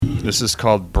This is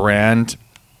called brand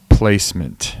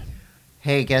placement.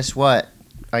 Hey, guess what?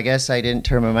 I guess I didn't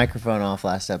turn my microphone off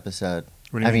last episode.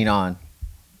 What do you mean? On.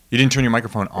 You didn't turn your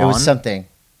microphone on? It was something.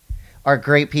 Our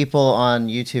great people on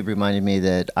YouTube reminded me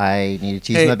that I needed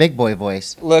to use my big boy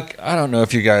voice. Look, I don't know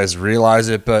if you guys realize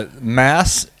it, but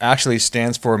M.A.S.S actually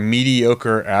stands for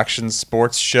Mediocre Action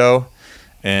Sports Show,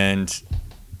 and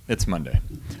it's Monday.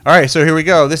 All right, so here we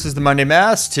go. This is the Monday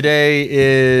M.A.S S. Today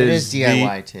is... It is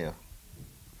DIY, too.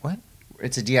 What?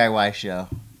 It's a DIY show.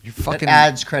 It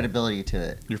adds credibility to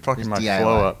it. You're fucking my DIY.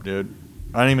 flow up, dude.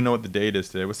 I don't even know what the date is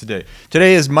today. What's the date?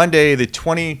 Today is Monday, the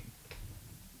 24th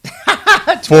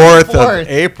of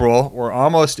April. We're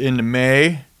almost into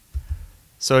May.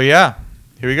 So, yeah.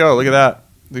 Here we go. Look at that.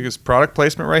 Look at this product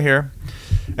placement right here.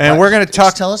 And we're going to talk...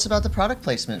 Just tell us about the product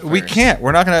placement first. We can't.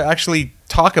 We're not going to actually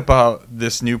talk about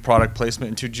this new product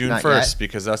placement until June Not 1st yet.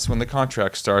 because that's when the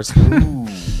contract starts. Ooh.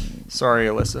 Sorry,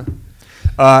 Alyssa.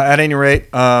 At any rate,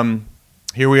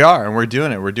 here we are, and we're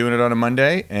doing it. We're doing it on a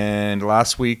Monday, and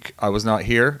last week I was not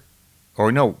here. Or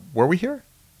no, were we here?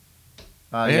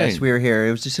 Yes, we were here.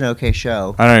 It was just an okay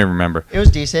show. I don't even remember. It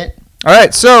was decent. All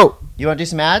right, so... You want to do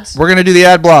some ads? We're going to do the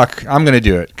ad block. I'm going to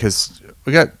do it because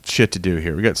we got shit to do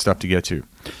here. We got stuff to get to.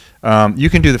 You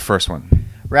can do the first one.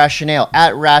 RationAle.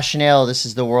 At RationAle, this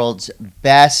is the world's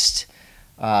best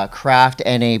craft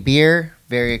NA beer.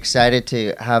 Very excited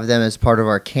to have them as part of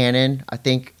our canon. I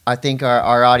think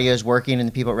our audio is working, and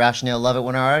the people at RationAle love it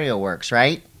when our audio works,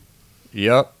 right?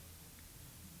 Yep.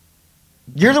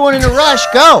 You're the one in a rush.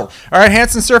 Go. All right,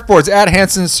 Hansen Surfboards. At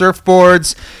Hansen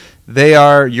Surfboards, they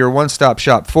are your one-stop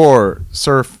shop for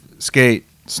surf, skate,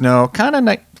 snow, kind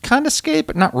of skate,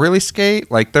 but not really skate.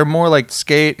 Like they're more like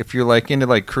skate if you're like into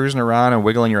like cruising around and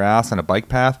wiggling your ass on a bike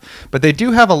path. But they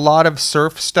do have a lot of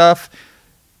surf stuff.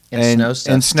 And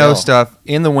snow stuff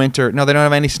in the winter. No, they don't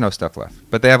have any snow stuff left.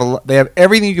 But they have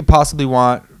everything you could possibly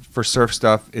want for surf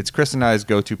stuff. It's Chris and I's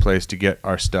go-to place to get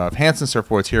our stuff. Hansen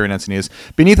Surfboards here in Encinitas.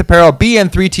 Beneath Apparel,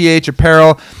 BN3TH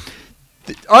Apparel.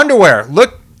 The underwear.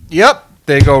 Look, yep.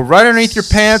 They go right underneath your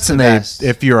pants, and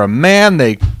if you're a man,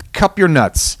 they cup your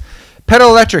nuts.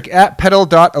 Pedal Electric at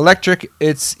pedal.electric.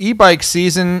 It's e-bike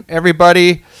season,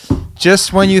 everybody.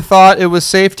 Just when you thought it was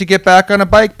safe to get back on a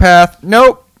bike path,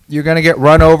 nope. You're going to get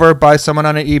run over by someone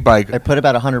on an e-bike. I put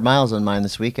about 100 miles on mine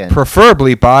this weekend.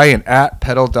 Preferably by and at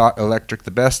pedal.electric,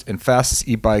 the best and fastest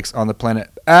e-bikes on the planet.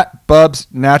 At Bubs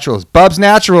Naturals. Bubs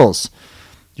Naturals.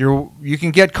 You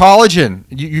can get collagen.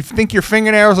 You think your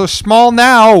fingernails are small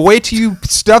now. Wait till you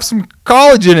stuff some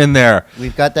collagen in there.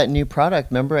 We've got that new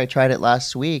product. Remember, I tried it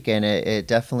last week, and it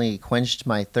definitely quenched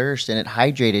my thirst, and it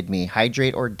hydrated me.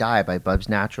 Hydrate or Die by Bubs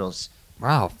Naturals.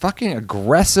 Wow, fucking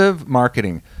aggressive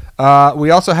marketing. We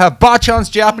also have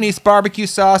Bachan's Japanese barbecue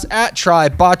sauce at Try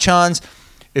Bachan's.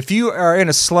 If you are in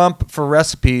a slump for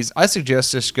recipes, I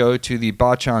suggest just go to the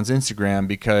Bachan's Instagram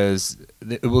because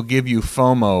it will give you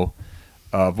FOMO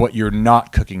of what you're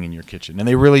not cooking in your kitchen. And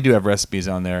they really do have recipes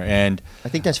on there. And I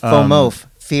think that's FOMO,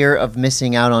 fear of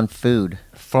missing out on food.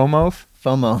 FOMO?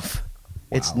 FOMO. Wow.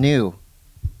 It's new.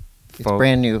 It's a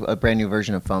brand new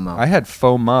version of FOMO. I had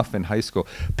FOMUF in high school.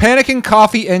 Pannikin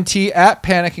Coffee and Tea at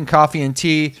Pannikin Coffee and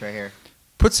Tea. It's right here.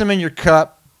 Put some in your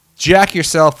cup, jack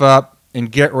yourself up, and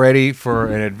get ready for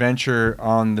an adventure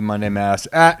on the Monday M.A.S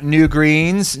S. At New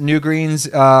Greens. New Greens,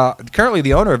 currently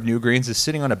the owner of New Greens is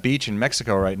sitting on a beach in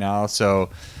Mexico right now, so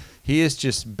he is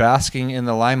just basking in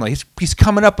the limelight. He's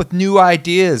coming up with new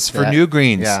ideas for New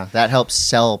Greens. Yeah, that helps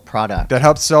sell product.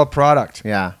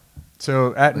 Yeah.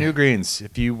 So at New Greens,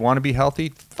 if you want to be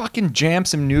healthy, fucking jam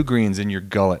some New Greens in your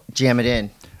gullet. Jam it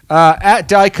in. At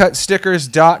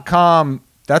diecutstickers.com,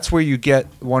 that's where you get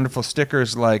wonderful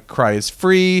stickers like Cry is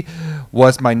Free,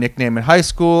 was my nickname in high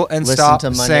school, and Listen Stop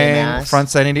to Monday Saying M.A.S.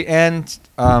 Frontside Indie, and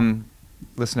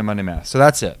Listen to Monday M.A.S. So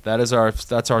that's it. That's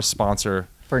our sponsor.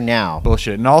 For now.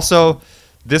 Bullshit. And also,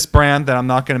 this brand that I'm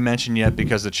not going to mention yet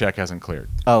because the check hasn't cleared.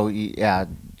 Oh, yeah.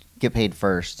 Get paid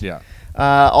first. Yeah.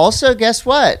 Also, guess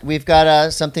what? We've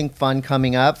got something fun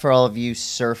coming up for all of you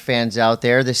surf fans out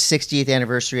there. The 60th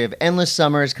anniversary of Endless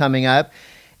Summer is coming up,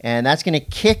 and that's going to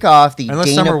kick off the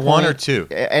Endless Summer 1 or 2?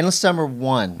 Endless Summer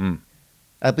 1.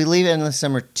 I believe Endless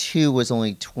Summer 2 was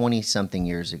only 20-something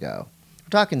years ago. We're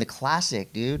talking the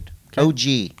classic, dude. Okay.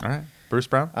 OG. All right. Bruce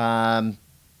Brown?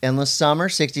 Endless Summer,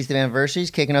 60th anniversary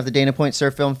is kicking off the Dana Point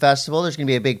Surf Film Festival. There's going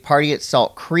to be a big party at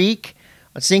Salt Creek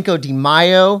on Cinco de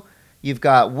Mayo. You've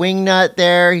got Wingnut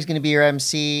there. He's going to be your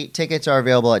MC. Tickets are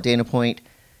available at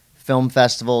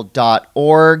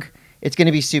danapointfilmfestival.org. It's going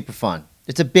to be super fun.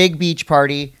 It's a big beach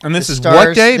party. And this is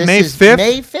what day? May 5th?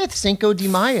 May 5th, Cinco de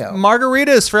Mayo.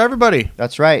 Margaritas for everybody.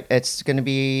 That's right. It's going to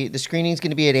be, the screening's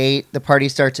going to be at 8. The party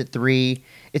starts at 3.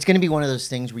 It's going to be one of those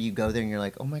things where you go there and you're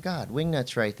like, oh my God,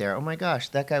 Wingnut's right there. Oh my gosh,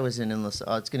 that guy was in Endless.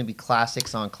 Oh, it's going to be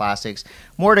classics on classics.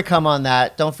 More to come on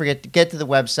that. Don't forget to get to the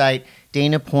website,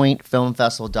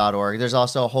 danapointfilmfestival.org. There's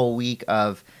also a whole week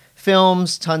of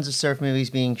films, tons of surf movies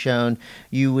being shown.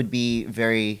 You would be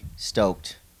very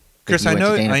stoked. Chris, I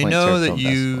know that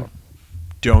you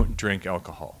don't drink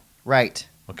alcohol. Right.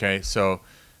 Okay, so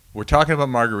we're talking about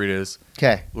margaritas.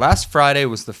 Okay. Last Friday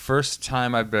was the first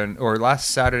time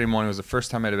last Saturday morning was the first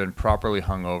time I'd been properly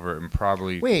hungover in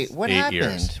probably 8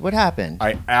 years. What happened?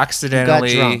 I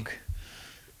accidentally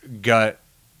got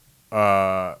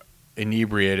got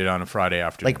inebriated on a Friday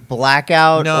afternoon. like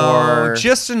blackout or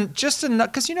just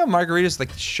enough because margaritas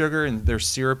like sugar and they're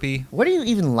syrupy. What do you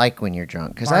even like when you're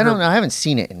drunk? Because I don't know. I haven't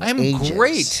seen it in ages. I'm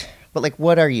great. But like,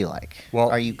 what are you like? Well,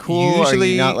 are you cool? Usually,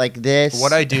 are you not like this?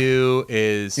 What I do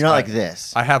is you're not like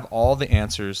this. I have all the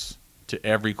answers to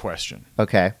every question.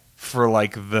 Okay. For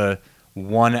like the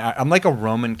one, I'm like a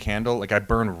Roman candle. Like I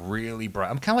burn really bright.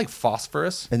 I'm kind of like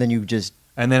phosphorus. And then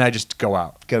I just go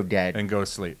out, go dead, and go to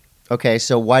sleep. Okay,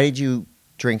 so why did you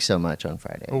drink so much on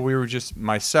Friday? Well, we were just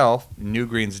myself, New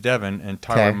Greens Devon, and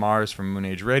Tyler Mars from Moon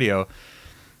Age Radio.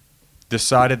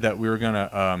 Decided that we were going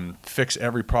to fix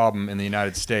every problem in the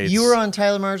United States. You were on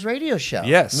Tyler Mars' radio show.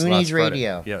 Yes. Moon Age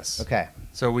Radio. Yes. Okay.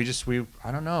 So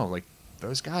I don't know, like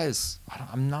those guys,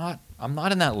 I'm not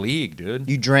in that league, dude.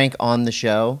 You drank on the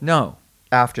show? No.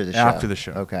 After the show? After the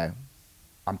show. Okay.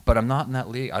 But I'm not in that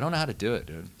league. I don't know how to do it,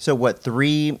 dude. So what,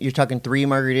 you're talking 3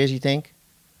 margaritas, you think?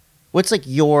 What's like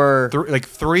your...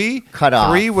 three? Cut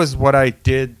off. 3 was what I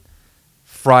did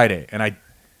Friday, and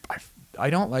I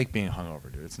don't like being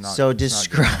hungover, dude. It's not. So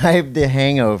describe the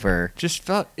hangover. Just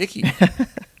felt icky.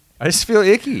 I just feel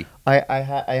icky. I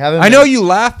haven't. I know you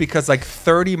laugh because like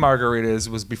 30 margaritas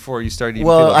was before you started.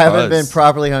 Well, I haven't been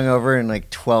properly hungover in like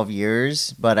 12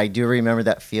 years, but I do remember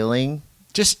that feeling.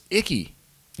 Just icky.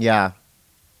 Yeah.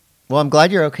 Well, I'm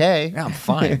glad you're okay. Yeah, I'm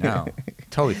fine now.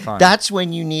 Totally fine. That's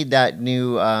when you need that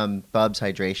new Bubs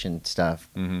hydration stuff.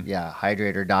 Mm-hmm. Yeah,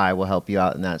 hydrate or die will help you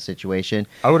out in that situation.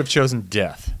 I would have chosen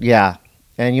death. Yeah,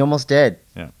 and you almost did.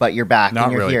 Yeah. But you're back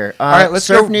and you're here. All right, let's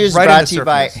surf go news right brought into to you surf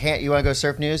by. news. You want to go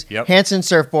surf news? Yep. Hansen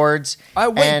Surfboards.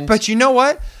 But you know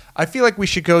what? I feel like we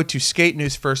should go to skate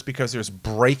news first because there's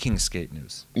breaking skate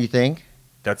news. You think?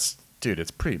 Dude,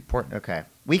 it's pretty important. Okay,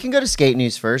 we can go to skate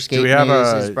news first. Skate do we have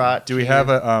news is brought. Do we have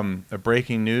a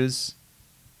breaking news?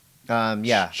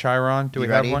 Yeah. Chiron, do we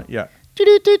You have ready? one? Yeah.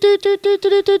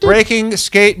 Breaking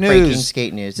skate news. Breaking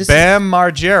skate news. Bam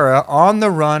Margera on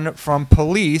the run from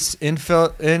police in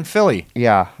Philly.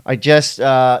 Yeah, I just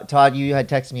Todd, you had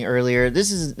texted me earlier.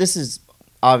 This is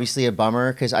obviously a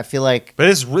bummer because I feel like. But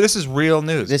this is real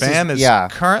news. Bam is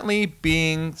currently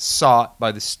being sought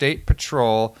by the State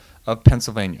Patrol of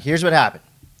Pennsylvania. Here's what happened.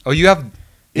 Oh, you have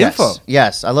info?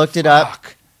 Yes, I looked it up.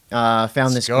 Found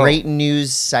Let's this go. great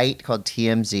news site called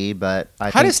TMZ, but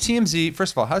how does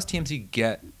TMZ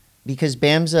get? Because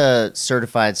Bam's a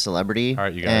certified celebrity, all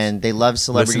right, you guys, and they love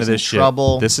celebrities in Shit.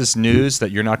 trouble. This is news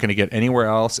that you're not going to get anywhere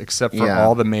else except for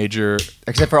all the major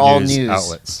news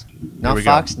outlets. Not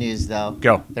Fox News, though.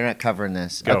 Go. They're not covering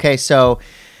this. Go. Okay, so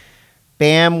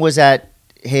Bam was at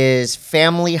his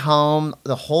family home.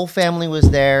 The whole family was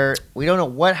there. We don't know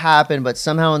what happened, but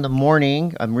somehow in the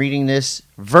morning, I'm reading this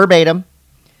verbatim.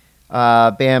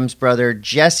 Bam's brother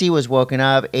Jesse was woken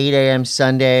up 8 a.m.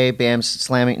 Sunday. Bam's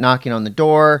knocking on the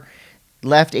door,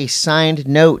 left a signed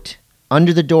note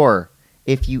under the door.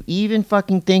 If you even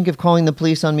fucking think of calling the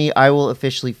police on me, I will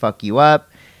officially fuck you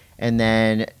up. And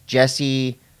then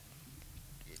Jesse,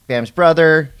 Bam's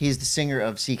brother, he's the singer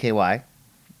of CKY.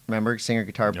 Remember, singer,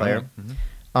 guitar player.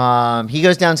 Mm-hmm. He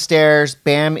goes downstairs.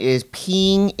 Bam is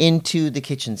peeing into the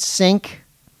kitchen sink.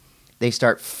 They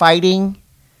start fighting.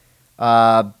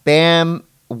 Bam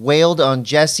wailed on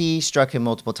Jesse, struck him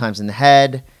multiple times in the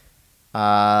head.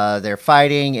 They're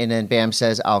fighting, and then Bam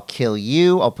says, I'll kill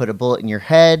you. I'll put a bullet in your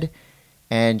head.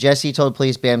 And Jesse told the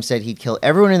police Bam said he'd kill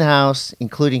everyone in the house,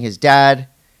 including his dad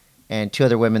and 2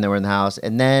 other women that were in the house.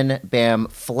 And then Bam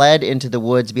fled into the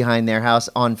woods behind their house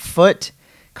on foot.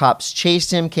 Cops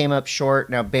chased him, came up short.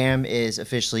 Now Bam is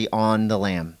officially on the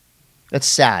lam. That's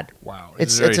sad. Wow.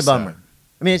 It's a bummer.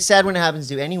 I mean, it's sad when it happens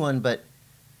to anyone, but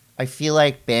I feel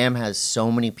like Bam has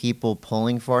so many people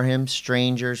pulling for him,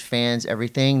 strangers, fans,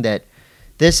 everything, that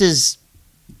this is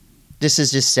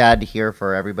just sad to hear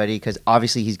for everybody because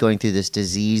obviously he's going through this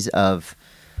disease of,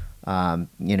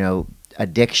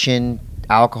 addiction,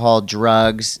 alcohol,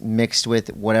 drugs, mixed with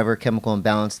whatever chemical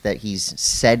imbalance that he's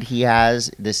said he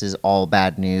has. This is all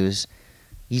bad news.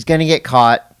 He's going to get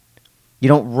caught. You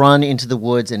don't run into the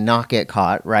woods and not get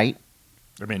caught, right?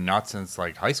 I mean, not since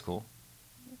like high school.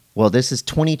 Well, this is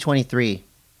 2023.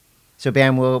 So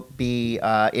Bam will be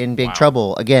in big Wow.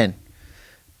 trouble again.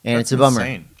 And That's it's a bummer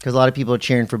insane. because a lot of people are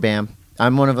cheering for Bam.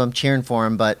 I'm one of them cheering for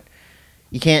him, but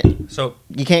you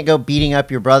can't go beating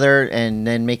up your brother and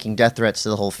then making death threats to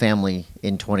the whole family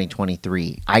in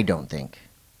 2023. I don't think.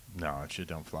 No, it shit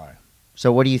don't fly.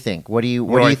 So what do you think? What do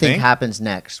you think happens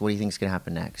next? What do you think is going to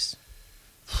happen next?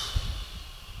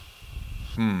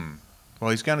 Well,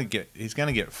 he's gonna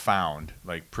get found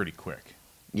like pretty quick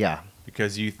Yeah,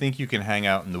 because you think you can hang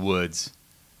out in the woods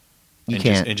you and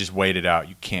can't. just wait it out.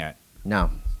 You can't.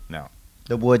 No, No,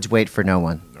 the woods wait for no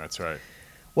one. that's right.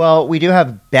 Well, we do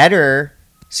have better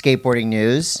skateboarding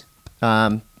news.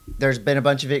 There's been a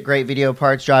bunch of great video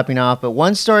parts dropping off, but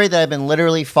one story that I've been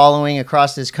literally following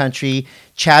across this country,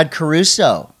 Chad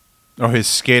Caruso. Oh, his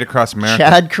skate across America.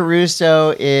 Chad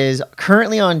Caruso is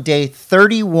currently on day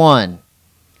 31.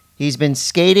 He's been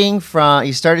skating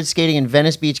he started skating in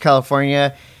Venice Beach,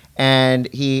 California,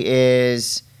 and he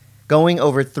is going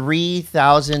over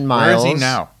 3,000 miles. Where is he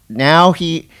now?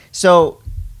 So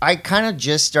I kind of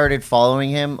just started following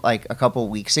him like a couple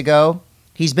weeks ago.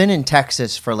 He's been in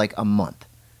Texas for like a month.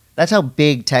 That's how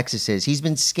big Texas is. He's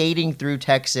been skating through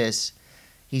Texas.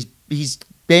 He's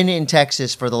been in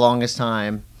Texas for the longest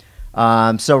time.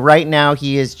 So right now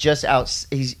he is just out.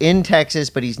 He's in Texas,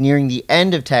 but he's nearing the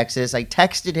end of Texas. I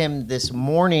texted him this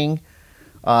morning,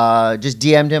 just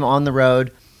DM'd him on the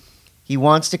road. He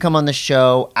wants to come on the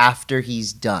show after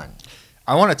he's done.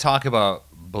 I want to talk about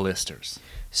blisters.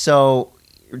 So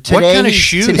today, what kind of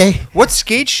shoes? What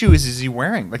skate shoes is he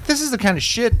wearing? Like, this is the kind of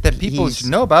shit that people should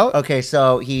know about. Okay,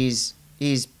 so he's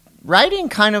riding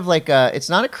kind of like it's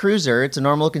not a cruiser. It's a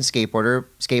normal looking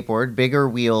skateboard, bigger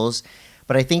wheels.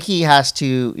 But I think he has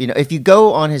to, if you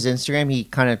go on his Instagram, he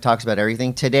kind of talks about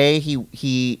everything. Today,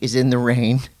 he is in the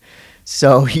rain.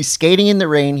 So he's skating in the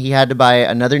rain. He had to buy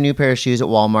another new pair of shoes at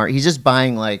Walmart. He's just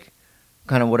buying like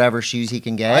kind of whatever shoes he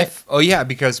can get.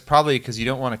 Because you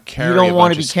don't want to carry. You don't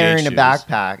want to be carrying a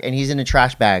backpack, and he's in a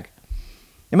trash bag.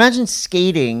 Imagine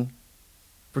skating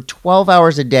for 12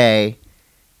 hours a day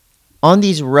on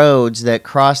these roads that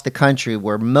cross the country,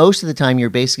 where most of the time you're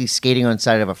basically skating on the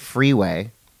side of a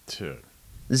freeway. Dude.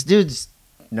 This dude's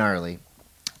gnarly.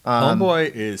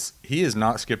 Homeboy is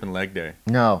not skipping leg day.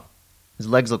 No, his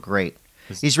legs look great.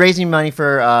 He's raising money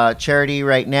for charity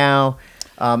right now,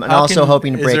 and also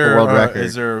hoping to break a world record.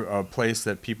 Is there a place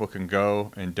that people can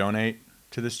go and donate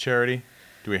to this charity?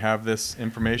 Do we have this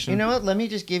information? You know what? Let me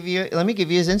give you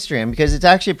his Instagram because it's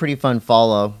actually a pretty fun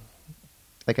follow.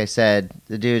 Like I said,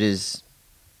 the dude he's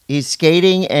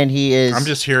skating and he is. I'm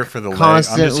just here for the leg. I'm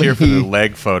just here for the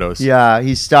leg photos. Yeah,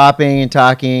 he's stopping and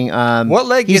talking. What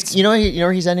leg gets? You know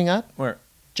where he's ending up? Where?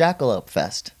 Jackalope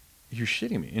Fest. You're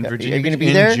shitting me. In Virginia? Are you going to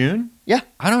be there in June? Yeah.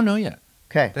 I don't know yet.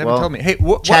 Okay. They haven't told me. Hey,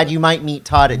 Chad, you might meet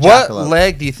Todd at Jackalope. What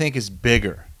leg do you think is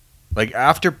bigger? Like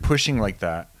after pushing like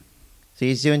that. So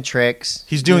he's doing tricks.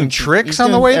 He's doing tricks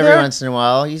on the way there? Every once in a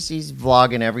while. He's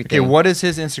vlogging everything. Okay, what is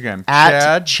his Instagram?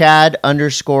 At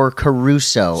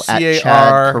Chad_Caruso. At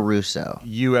Chad Caruso.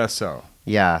 USO.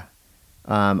 Yeah.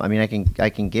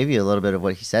 I can give you a little bit of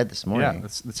what he said this morning. Yeah,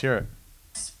 let's hear it.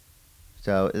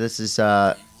 So this is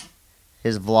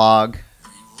his vlog.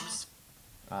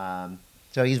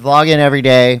 So he's vlogging every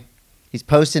day. He's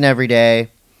posting every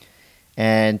day.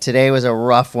 And today was a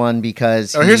rough one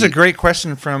because here's a great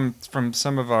question from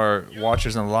some of our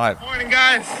watchers on live. Morning,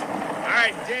 guys. All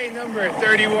right, day number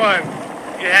 31. It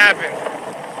happened.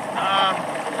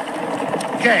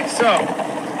 Okay, so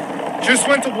just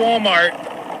went to Walmart.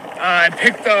 I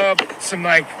picked up some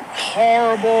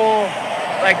horrible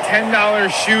 $10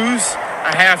 shoes,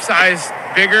 a half size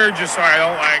bigger, just so I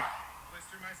don't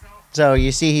blister myself. So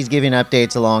you see he's giving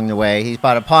updates along the way. He's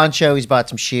bought a poncho, he's bought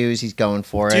some shoes, he's going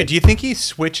for it. Dude, do you think he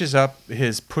switches up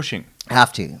his pushing?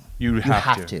 Have to. You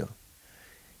have to.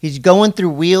 He's going through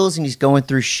wheels and he's going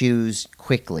through shoes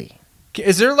quickly.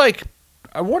 Is there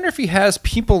I wonder if he has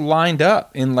people lined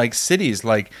up in cities.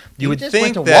 You would just think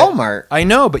went to that Walmart. I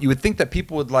know, but you would think that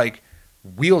people would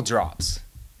wheel drops.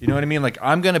 You know what I mean?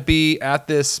 I'm gonna be at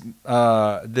this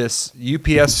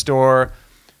UPS store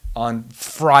on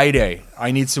Friday.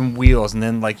 I need some wheels, and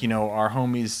then our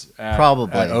homies at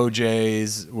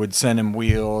OJ's would send him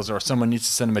wheels, or someone needs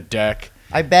to send him a deck.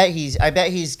 I bet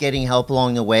he's getting help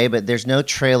along the way, but there's no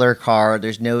trailer car,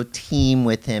 there's no team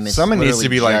with him. It's someone needs to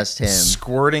be just him.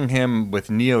 squirting him with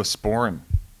Neosporin,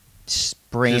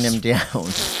 spraying him down.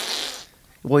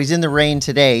 Well, he's in the rain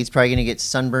today. He's probably gonna get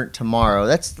sunburnt tomorrow.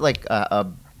 That's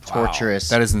a torturous.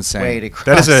 That is insane. Way to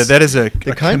cross that is a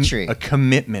country. A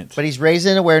commitment. But he's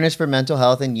raising awareness for mental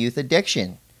health and youth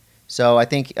addiction. So I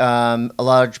think a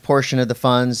large portion of the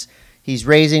funds he's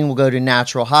raising will go to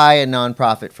Natural High, a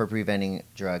nonprofit for preventing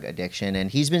drug addiction.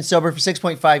 And he's been sober for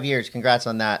 6.5 years. Congrats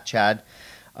on that, Chad.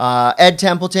 Ed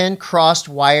Templeton, Crossed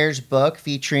Wires book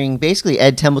featuring basically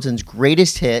Ed Templeton's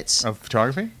greatest hits. Of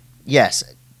photography? Yes.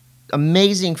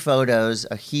 Amazing photos,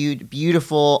 a huge,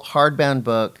 beautiful, hardbound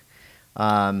book.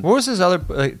 What was his other?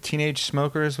 Teenage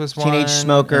Smokers was one. Teenage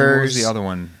Smokers. What was the other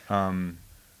one?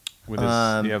 With his,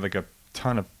 he had like a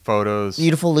ton of photos.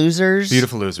 Beautiful Losers.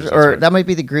 Beautiful Losers. Or right. that might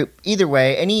be the group. Either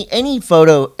way, any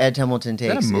photo Ed Templeton Is that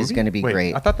a takes movie? is going to be Wait,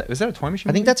 great. I thought that was that a Toy Machine?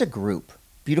 I think movie? that's a group.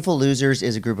 Beautiful Losers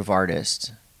is a group of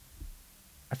artists.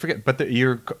 I forget, but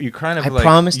you kind of I like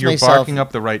promised you're myself- barking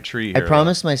up the right tree. I Here,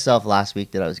 promised myself last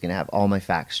week that I was going to have all my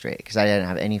facts straight because I didn't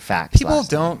have any facts. People last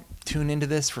don't week. tune into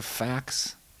this for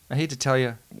facts. I hate to tell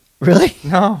you. Really.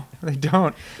 No, they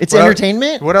don't. It's What el-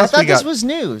 entertainment. what else I thought we got? this was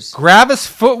news. Gravis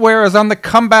footwear is on the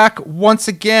comeback once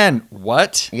again.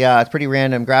 What? Yeah, it's pretty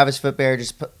random. Gravis Footwear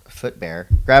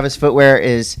Gravis Footwear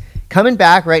is coming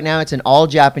back right now. It's an all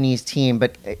Japanese team,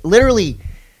 but literally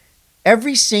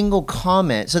every single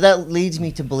comment. So that leads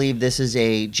me to believe this is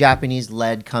a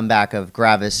Japanese-led comeback of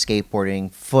Gravis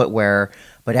skateboarding footwear.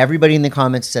 But everybody in the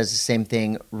comments says the same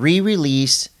thing: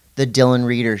 re-release the Dylan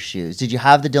Reader shoes. Did you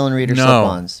have the Dylan Reader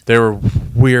slip-ons? They were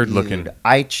weird looking. Dude,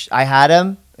 I had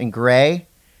them in gray,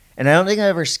 and I don't think I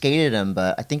ever skated them,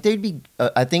 but I think they'd be.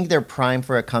 I think they're primed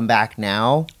for a comeback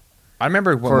now. I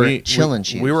remember when For we chillin'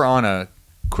 shoes. we were on a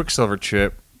Quicksilver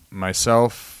trip.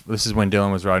 Myself, this is when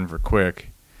Dylan was riding for Quick.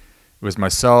 It was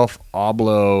myself,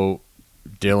 Oblo,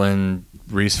 Dylan,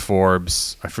 Reese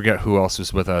Forbes. I forget who else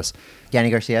was with us. Danny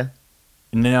Garcia.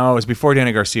 No, it was before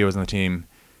Danny Garcia was on the team.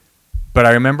 But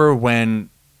I remember when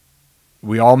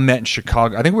we all met in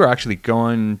Chicago. I think we were actually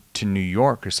going to New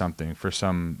York or something for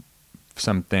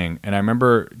something. And I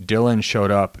remember Dylan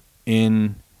showed up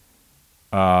in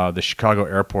the Chicago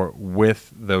airport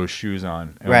with those shoes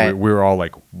on. And Right. we were all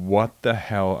like, what the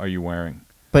hell are you wearing?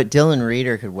 But Dylan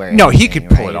Reader could wear it. No, he could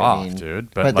pull it off,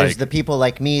 dude. But But, there's like, the people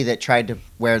like me that tried to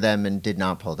wear them and did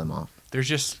not pull them off. they're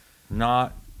just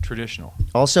not traditional.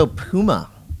 Also, Puma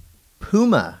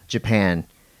Japan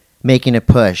making a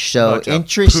push. So Bunch of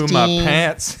interesting Puma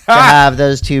pants. to have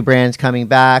those two brands coming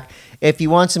back. If you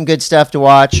want some good stuff to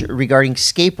watch regarding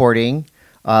skateboarding,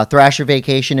 Thrasher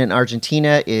Vacation in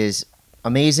Argentina is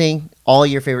amazing. All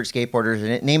your favorite skateboarders in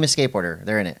it. Name a skateboarder.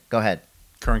 They're in it. Go ahead.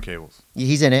 Current Cables,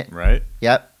 He's in it. right?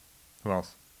 Yep. Who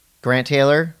else? Grant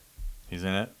Taylor. He's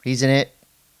in it. He's in it.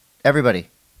 Everybody.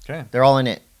 Okay. They're all in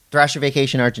it. Thrasher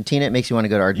Vacation Argentina. It makes you want to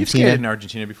go to You've skated Argentina. in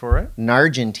Argentina before, right? In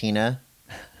Argentina.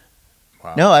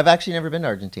 Wow. No, I've actually never been to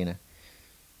Argentina.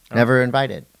 Oh. Never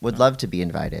invited. Would love to be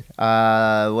invited.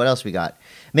 What else we got?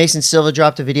 Mason Silva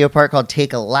dropped a video part called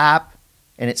Take a Lap,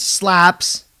 and it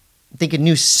slaps. I think a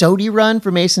new Sodi run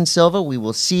for Mason Silva. We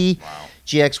will see. Wow.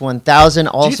 GX1000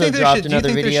 also dropped another do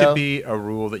you think video. there should be a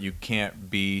rule that you can't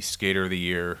be Skater of the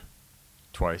Year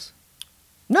twice?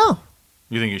 No,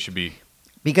 You think it should be?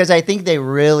 because I think you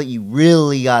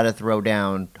really got to throw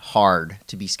down hard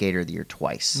to be Skater of the Year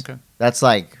twice. Okay. That's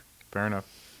like Fair enough.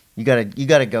 you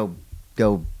gotta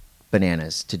go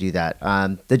bananas to do that.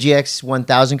 The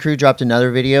GX1000 crew dropped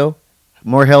another video.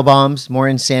 More hill bombs, more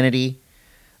insanity,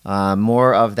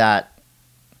 more of that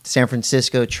San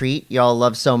Francisco treat y'all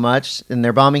love so much, and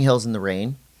they're bombing hills in the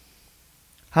rain.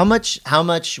 How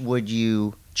much would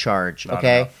you charge? Not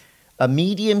okay, enough. a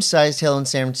medium-sized hill in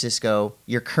San Francisco,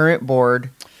 your current board.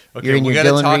 Okay, You're in we your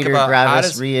gotta Dylan talk Reader about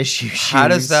Gravis reissue how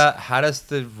does shoes. that? How does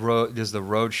the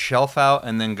road shelf out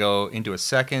and then go into a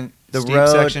second The steep road-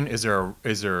 section? Is there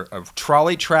a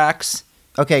trolley tracks?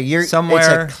 Okay,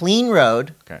 somewhere- It's a clean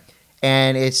road. Okay.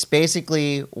 And it's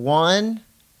basically 1,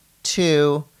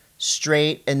 2,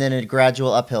 straight, and then a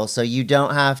gradual uphill. So you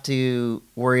don't have to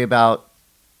worry about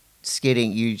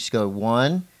skidding. You just go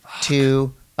 1,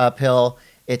 2, uphill.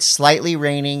 It's slightly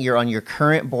raining. You're on your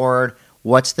current board.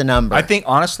 What's the number? I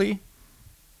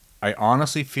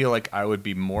honestly feel like I would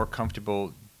be more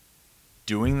comfortable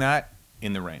doing that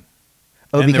in the rain.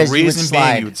 Oh, and because the you would reason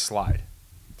slide. being you would slide,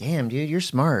 Damn, dude, you're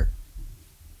smart.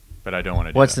 but I don't want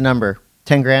to do What's that. the number?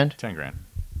 10 grand? 10 grand.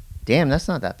 Damn, that's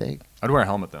not that big. I'd wear a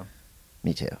helmet though.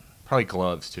 Me too. Probably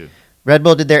gloves too. Red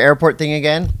Bull did their airport thing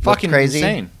again. Looked Fucking crazy.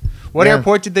 insane. What Yeah.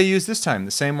 airport did they use this time?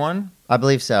 The same one? I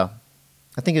believe so.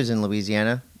 I think it was in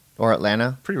Louisiana or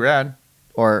Atlanta Pretty rad.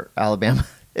 or Alabama.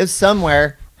 It was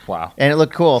somewhere, Wow. and it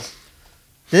looked cool.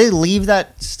 Did they leave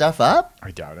that stuff up?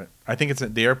 I doubt it. I think it's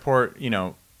the airport,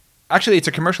 actually it's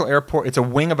a commercial airport. It's a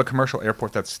wing of a commercial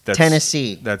airport that's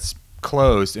Tennessee. That's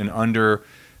closed and under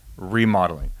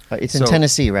remodeling. It's in So,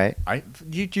 Tennessee, right?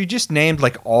 You just named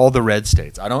like all the red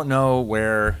states. I don't know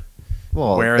where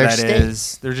where they're that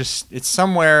is. They're just it's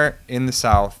somewhere in the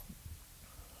South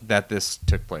that this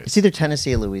took place. It's either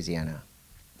Tennessee or Louisiana.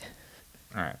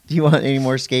 All right. Do you want any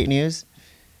more skate news?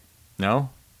 No?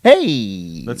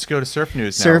 Hey! Let's go to surf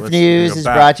news now. Surf news is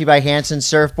brought to you by Hansen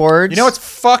Surfboards. You know what's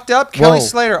fucked up? Kelly Whoa.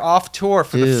 Slater off tour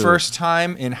for the Dude. first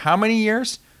time in how many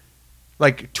years?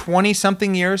 Like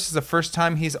 20-something years is the first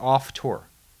time he's off tour.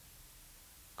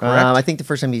 Correct? I think the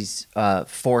first time he's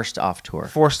forced off tour.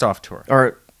 Forced off tour.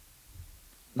 Or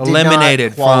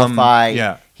Eliminated did not qualify. from...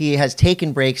 Yeah. He has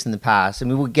taken breaks in the past,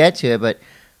 and we will get to it, but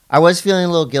I was feeling a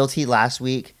little guilty last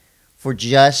week for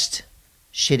just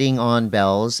shitting on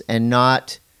Bells and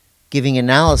not giving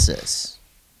analysis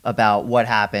about what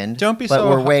happened. Don't be but so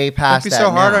we're way past Don't be that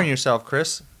so hard now. on yourself,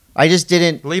 Chris. I just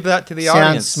didn't Leave that to the sound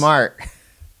audience. smart,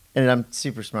 and I'm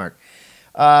super smart.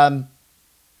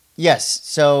 Yes,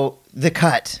 so the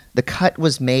cut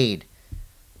was made.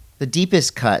 The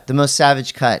deepest cut, the most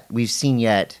savage cut we've seen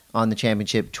yet on the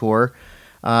championship tour.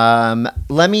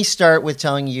 Let me start with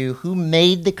telling you who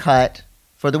made the cut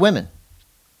for the women.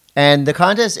 And the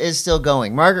contest is still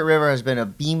going. Margaret River has been a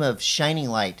beam of shining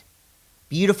light.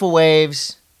 Beautiful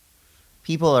waves.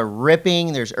 People are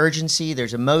ripping. There's urgency.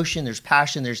 There's emotion. There's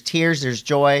passion. There's tears. There's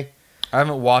joy. I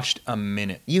haven't watched a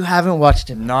minute. You haven't watched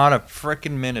it. Not a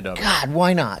freaking minute of it. God,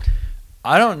 why not?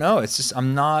 I don't know. It's just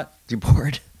I'm not. You're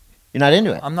bored. You're not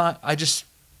into it. I'm not. I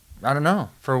don't know.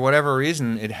 For whatever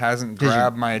reason, it hasn't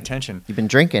grabbed my attention. You've been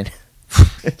drinking.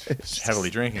 Just heavily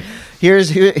drinking.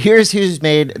 Here's who's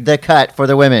made the cut for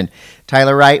the women: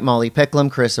 Tyler Wright, Molly Picklum,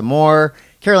 Carissa Moore,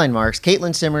 Caroline Marks,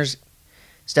 Caitlin Simmers,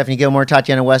 Stephanie Gilmore,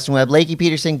 Tatiana Weston Webb, Lakey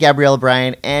Peterson, Gabriella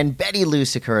Bryan, and Betty Lou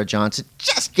Sakura Johnson.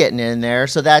 Just getting in there.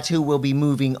 So that's who will be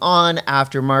moving on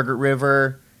after Margaret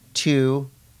River to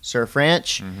Surf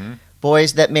Ranch. Mm-hmm.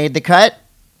 Boys that made the cut: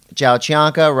 Jao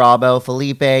Chianca, Robbo,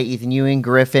 Felipe, Ethan Ewing,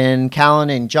 Griffin, Callan,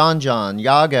 and John,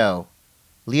 Yago,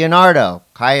 Leonardo,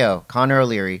 Kaio, Connor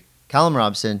O'Leary, Callum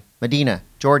Robson, Medina,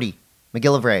 Jordy,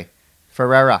 McGillivray,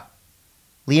 Ferreira,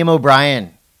 Liam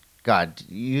O'Brien. God,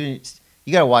 you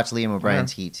got to watch Liam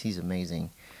O'Brien's heats. He's amazing.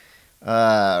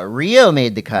 Rio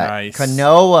made the cut. Nice.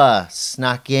 Kanoa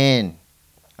snuck in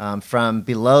from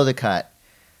below the cut.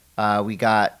 We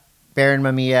got Baron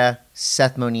Mamiya,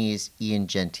 Seth Moniz, Ian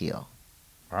Gentile.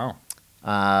 Wow.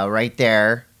 Right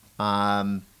there.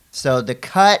 So the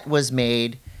cut was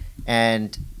made,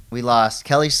 and we lost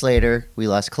Kelly Slater, we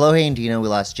lost Chloe and Dino, we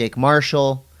lost Jake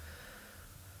Marshall.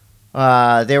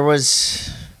 There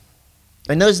was,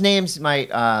 and those names might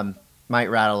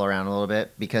rattle around a little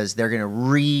bit because they're going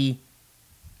to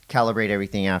recalibrate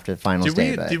everything after the finals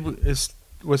day.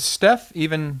 Was Steph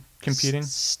even competing?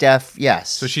 Steph, yes.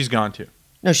 So she's gone too.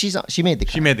 No, she made the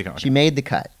cut. She made the cut. She made the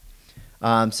cut.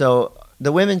 So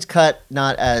the women's cut,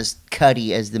 not as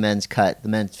cutty as the men's cut. The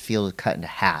men's field is cut into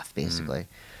half, basically.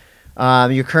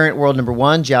 Your current world number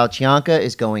one, Jao Chianca,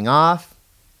 is going off.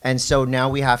 And so now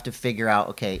we have to figure out,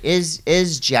 okay,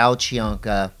 is Jao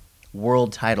Chianca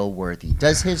world title worthy?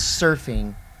 Does his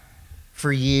surfing,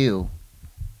 for you,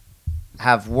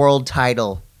 have world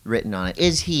title written on it?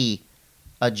 Is he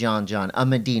a John, a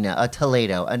Medina, a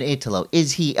Toledo, an Italo?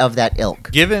 Is he of that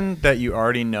ilk? Given that you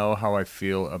already know how I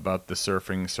feel about the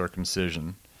surfing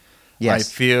circumcision, Yes.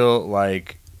 I feel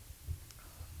like,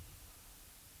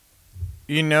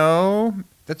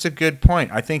 that's a good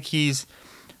point. I think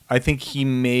he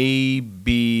may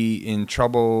be in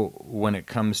trouble when it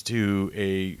comes to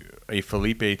a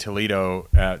Felipe Toledo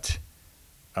at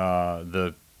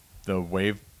the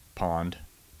wave pond.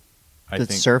 The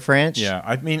surf ranch? Yeah,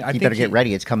 I think better get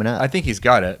ready. It's coming up. I think he's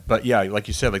got it, but yeah, like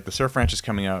you said, like the surf ranch is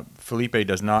coming up. Felipe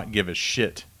does not give a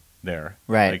shit there.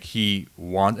 Right. Like he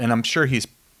wants, and I'm sure he's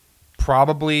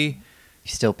probably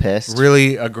He's still pissed.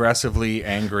 really aggressively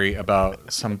angry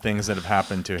about some things that have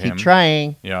happened to him. Keep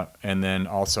trying. Yeah, and then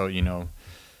also,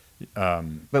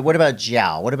 But what about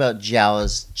Jao? What about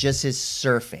Jao's just his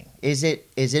surfing? Is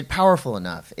it powerful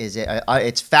enough? Is it?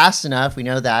 It's fast enough. We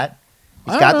know that.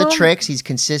 He's got the tricks. He's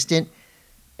consistent,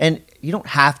 and you don't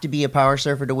have to be a power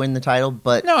surfer to win the title.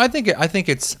 But no, I think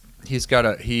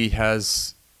he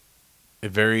has a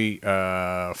very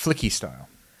flicky style.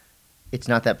 It's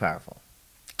not that powerful.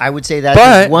 I would say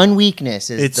that's his one weakness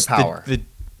is the power.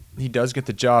 He does get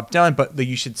the job done, but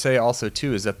you should say also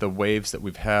too is that the waves that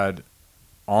we've had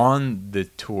on the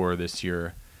tour this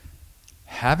year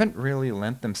haven't really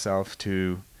lent themselves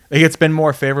to. Like it's been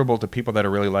more favorable to people that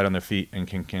are really light on their feet and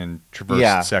can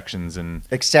traverse sections and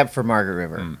except for Margaret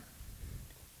River.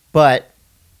 But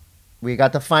we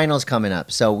got the finals coming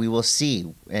up, so we will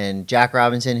see. And Jack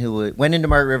Robinson, who went into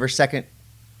Margaret River second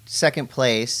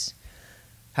place,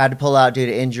 had to pull out due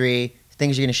to injury.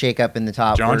 things are going to shake up in the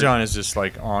top. John is just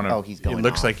like on a. Oh, he's going It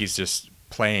looks off. like he's just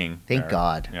playing. Thank there.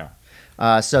 God.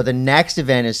 Yeah. So the next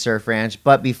event is Surf Ranch.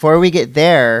 But before we get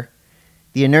there,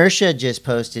 the Inertia just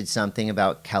posted something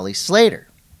about Kelly Slater.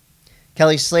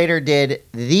 Kelly Slater did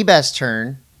the best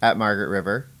turn at Margaret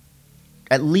River.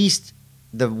 At least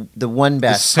the one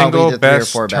best. The single probably the 3 or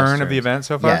best 4 best turn of the turns. event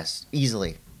so far? Yes,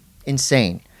 easily.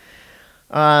 Insane.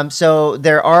 So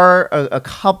there are a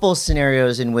couple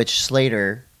scenarios in which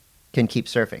Slater can keep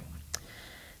surfing.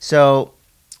 So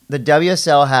the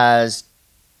WSL has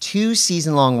 2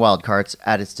 season-long wildcards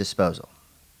at its disposal.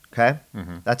 Okay?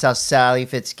 Mm-hmm. That's how Sally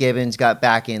Fitzgibbons got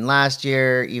back in last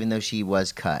year, even though she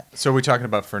was cut. So we're talking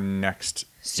about for next.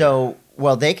 So,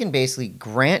 well, they can basically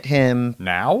grant him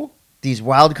Now? these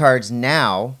wildcards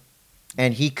now,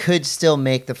 and he could still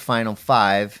make the final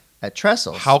 5 at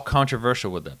Trestles. How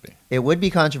controversial would that be? It would be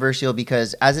controversial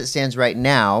because, as it stands right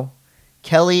now,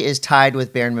 Kelly is tied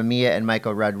with Baron Mamiya and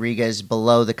Michael Rodriguez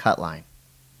below the cut line.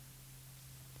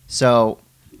 So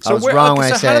I was wrong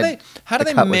when I said how do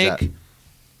the they cut was up.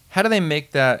 how do they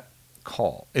make that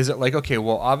call? Is it like, okay,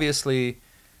 well, obviously,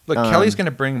 look, Kelly's going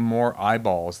to bring more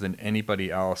eyeballs than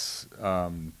anybody else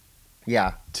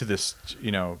Yeah. to this,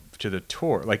 to the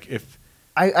tour. Like if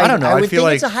I don't know. I I would feel think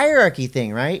like it's a hierarchy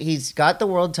thing, right? He's got the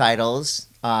world titles.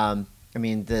 I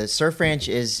mean, the Surf Ranch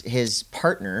is his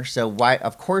partner, so why?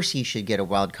 Of course, he should get a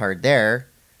wild card there.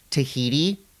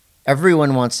 Tahiti,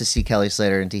 everyone wants to see Kelly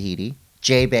Slater in Tahiti.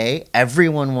 J-Bay,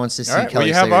 everyone wants to see All right, well, Kelly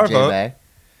you have Slater our in J-Bay.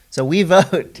 So we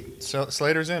vote. so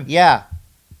Slater's in. Yeah,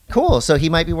 cool. So he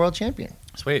might be world champion.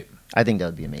 Sweet. I think that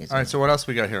would be amazing. All right. So what else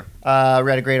we got here?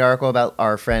 Read a great article about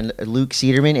our friend Luke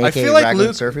Cederman, aka I feel like Raglan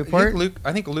Luke. Surf Report.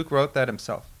 I think Luke wrote that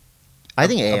himself. I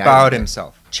think AI about wrote it.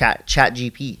 himself. Chat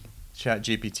GP. Chat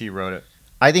GPT wrote it.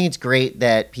 I think it's great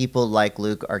that people like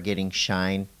Luke are getting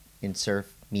shine in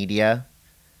surf media.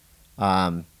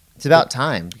 It's about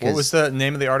time. What Because was the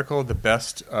name of the article? The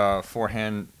best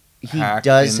forehand he hack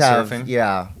does in have, surfing?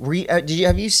 yeah.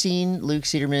 Have you seen Luke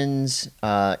Cederman's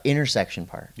intersection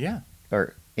part Yeah.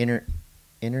 or inner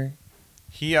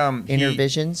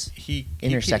visions? He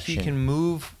Intersection. can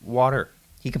move water.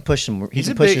 He can push some. He He's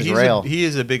can a push big. his rail. He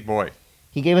is a big boy.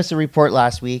 He gave us a report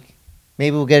last week.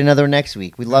 Maybe we'll get another next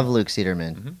week. We love Luke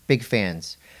Cederman. Mhm. Big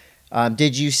fans.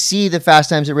 Did you see the Fast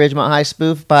Times at Ridgemont High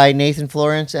spoof by Nathan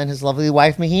Florence and his lovely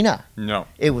wife Mahina? No.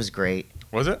 It was great.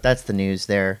 Was it? That's the news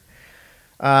there.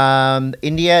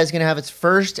 India is going to have its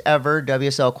first ever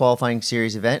WSL qualifying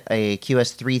series event, a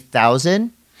QS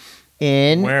 3000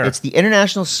 in Where? It's the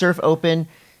International Surf Open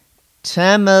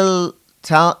Tamil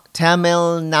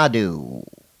Nadu.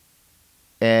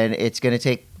 And it's going to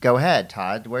take go ahead,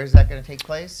 Todd. Where is that going to take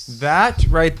place? That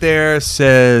right there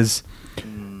says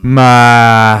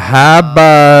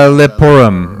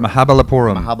Mahabalipuram.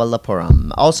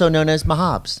 Mahabalipuram, also known as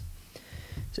Mahabs.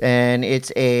 And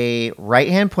it's a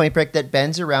right-hand point break that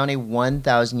bends around a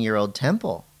 1,000-year-old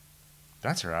temple.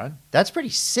 That's rad. That's pretty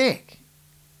sick.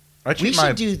 I We treat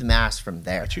should do the mass from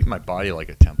there. I treat my body like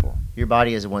a temple. Your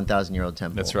body is a 1,000-year-old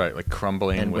temple. That's right, like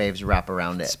crumbling And with waves wrap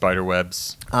around it. spider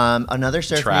webs, Another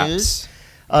surf traps. news.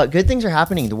 Good things are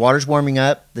happening. The water's warming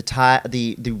up.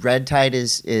 The red tide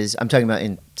is I'm talking about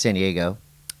in San Diego.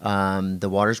 The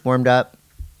water's warmed up.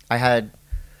 I had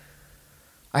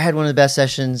one of the best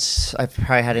sessions I've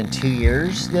probably had in 2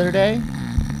 years the other day.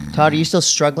 Todd, are you still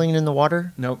struggling in the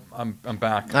water? Nope, I'm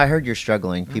back. I heard you're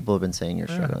struggling. People have been saying you're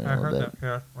struggling a little bit.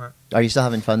 Yeah. Are you still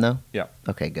having fun though? Yeah.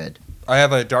 Okay, good. I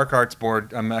have a dark arts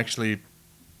board. I'm actually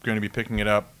going to be picking it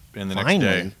up in the next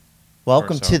Finally. day.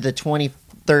 Welcome so. to the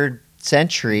 23rd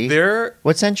century.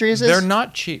 What century is this? They're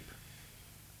not cheap.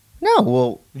 No,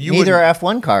 well, You neither wouldn't-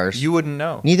 are F1 cars. You wouldn't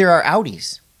know. Neither are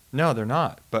Audis, No, they're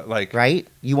not. But like, right?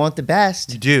 You want the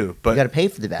best. you do. But You got to pay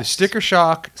for the the best. sticker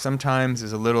shock sometimes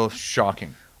is a little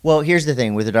shocking. Well, here's the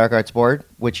thing with the Dark Arts board,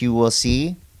 which you will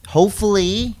see.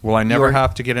 Hopefully, Will I never your-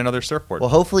 have to get another surfboard? Well,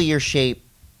 hopefully your shape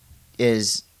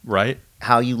is right?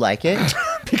 how you like it.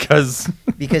 Because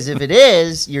Because if it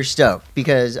is, you're stoked.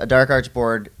 Because a Dark Arts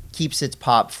board keeps its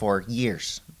pop for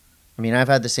years. I mean, I've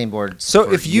had the same board So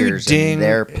for if you years, ding- and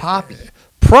they're poppy.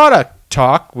 product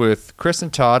talk with Chris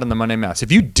and Todd on the Monday Mass.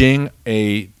 If you ding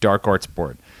a dark arts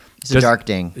board, It's a dark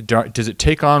ding. does it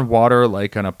take on water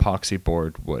like an epoxy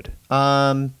board would?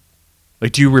 Um,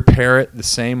 Like, do you repair it the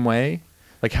same way?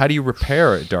 Like, how do you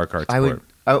repair a dark arts I board?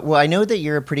 would. Well, I know that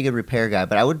you're a pretty good repair guy,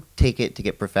 but I would take it to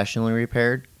get professionally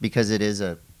repaired because it is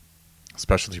a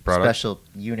Specialty product. special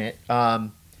unit.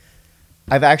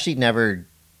 I've actually never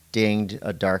dinged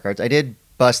a Dark Arts. I did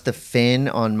bust the fin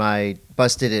on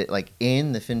busted it like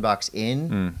in the fin box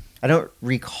in. I don't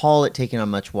recall it taking on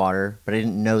much water, but I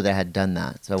didn't know they had done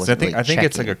that. So I think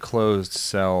it's like a closed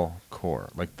cell core.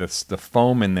 Like the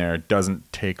foam in there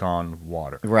doesn't take on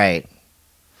water. Right.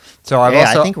 So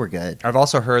I think we're good. I've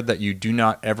also heard that you do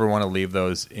not ever want to leave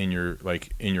those in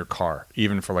your car,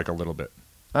 even for like a little bit.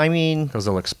 I mean, because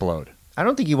they'll explode. I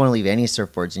don't think you want to leave any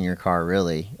surfboards in your car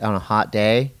really on a hot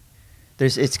day.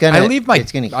 I leave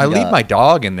my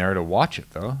dog in there to watch it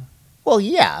though. Well,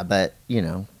 yeah, but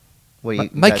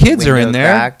my kids are in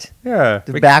there. Cracked. Yeah,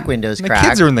 the back window's cracked. My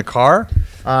kids are in the car.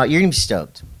 You're gonna be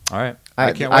stoked. All right,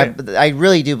 I can't wait. I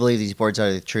really do believe these boards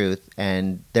are the truth,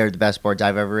 and they're the best boards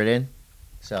I've ever ridden.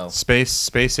 So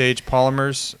space age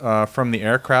polymers from the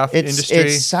aircraft industry.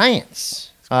 It's science.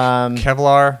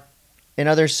 Kevlar. In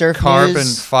other surf carbon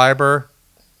news, fiber.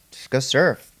 Just go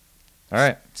surf. All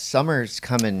right. Summer's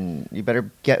coming. You better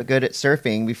get good at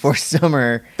surfing before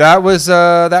summer. That was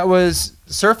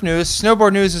surf news.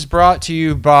 Snowboard news is brought to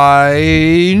you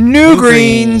by New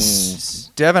Greens.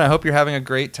 Devin, I hope you're having a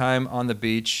great time on the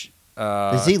beach.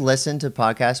 Does he listen to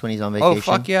podcasts when he's on vacation? Oh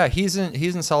fuck yeah, he's in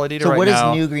Saladita right now. So what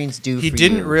does New Greens do for you? He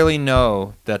didn't really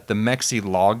know that the Mexi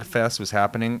Log Fest was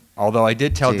happening. Although I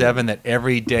did tell Devin that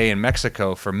every day in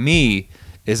Mexico for me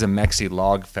is a Mexi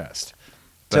Log Fest.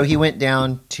 But so he went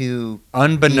down to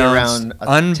unbeknownst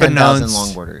 10,000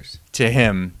 longboarders. To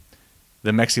him,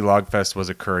 the Mexi Log Fest was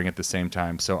occurring at the same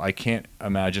time. So I can't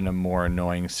imagine a more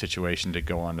annoying situation to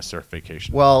go on a surf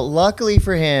vacation. Well, luckily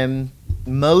for him,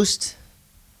 most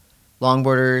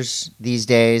longboarders these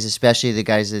days, especially the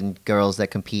guys and girls that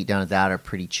compete down at that, are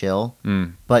pretty chill.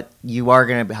 But you are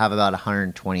going to have about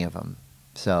 120 of them.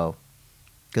 So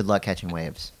good luck catching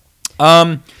waves.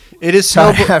 It is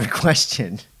I have a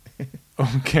question.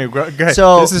 Okay, go ahead.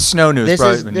 So this is snow news.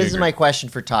 This is my question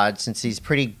for Todd, since he's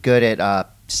pretty good at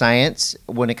science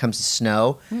when it comes to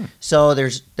snow. So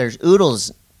there's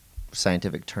oodles,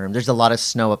 scientific term. There's a lot of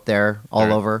snow up there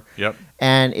all over. Yep.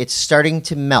 And it's starting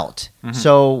to melt.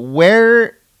 So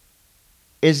where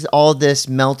is all this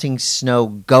melting snow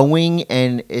going?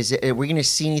 And are we going to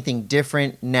see anything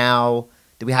different now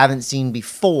that we haven't seen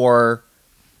before?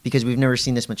 Because we've never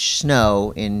seen this much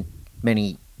snow in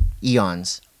many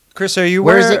eons. Chris, are you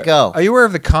Where does it go? Are you aware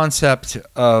of the concept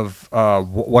of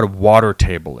what a water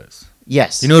table is?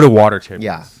 Yes. You know what a water table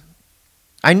is?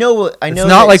 I know. It's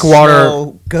not like water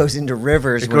snow goes into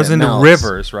rivers. It goes into melts.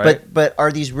 rivers, right? But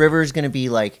are these rivers going to be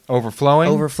like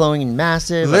overflowing and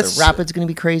massive? Are the rapids going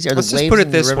to be crazy? Are the let's waves just put it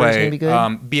in the this rivers way: going to be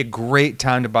good? be a great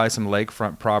time to buy some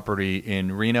lakefront property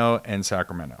in Reno and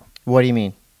Sacramento. What do you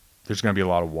mean? There's going to be a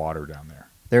lot of water down there.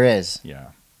 There is. Yeah.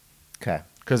 Okay.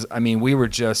 Because I mean, we were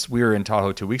in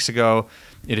Tahoe 2 weeks ago.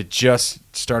 It had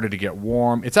just started to get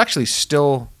warm. It's actually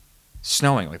still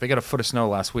snowing. Like they got a foot of snow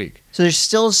last week. So there's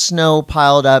still snow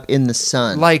piled up in the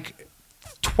sun. Like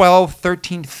 12,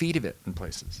 13 feet of it in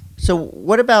places. So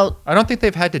what about? I don't think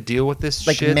they've had to deal with this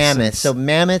like shit Mammoth. So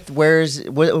Mammoth, where's it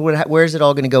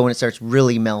all going to go when it starts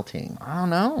really melting? I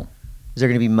don't know. Is there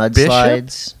going to be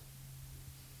mudslides?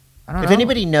 I don't know. If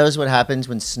anybody knows what happens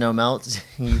when snow melts,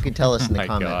 you can tell us in the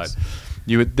comments. God.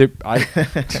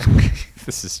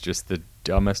 This is just the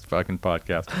dumbest fucking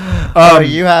podcast.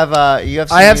 You have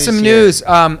some I have news some here. news.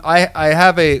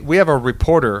 We have a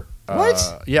reporter.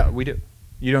 What? Yeah, we do.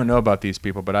 You don't know about these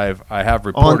people, but I have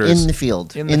reporters in the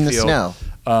field, in the snow.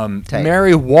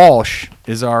 Mary Walsh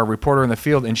is our reporter in the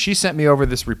field, and she sent me over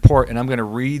this report, and I'm going to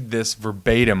read this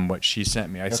verbatim what she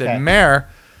sent me. I said, Mare,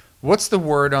 what's the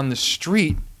word on the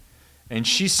street? And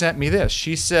she sent me this.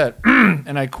 She said,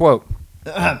 and I quote,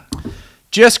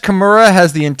 Jess Kimura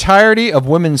has the entirety of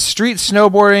women's street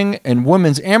snowboarding and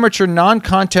women's amateur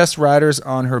non-contest riders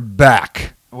on her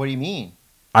back. What do you mean?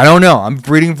 I don't know. I'm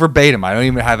reading verbatim. I don't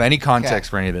even have any context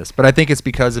for any of this. But I think it's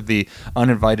because of the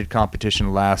uninvited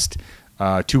competition last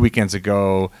 2 weekends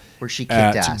ago where she kicked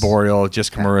at ass. Boreal. Jess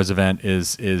Kimura's event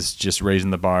is just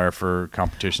raising the bar for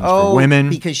competitions for women.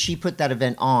 Because she put that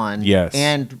event on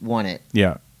and won it.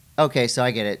 Yeah. Okay, so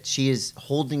I get it. She is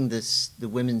holding the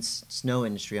women's snow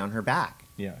industry on her back.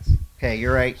 Yes. Okay,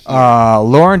 you're right.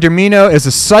 Lauren Dermino is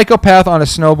a psychopath on a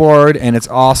snowboard, and it's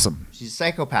awesome. She's a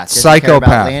psychopath.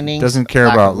 Doesn't care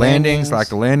about landings.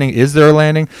 Lack of landing. Is there a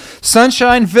landing?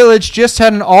 Sunshine Village just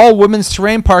had an all-women's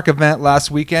terrain park event last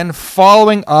weekend,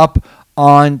 following up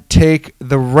on Take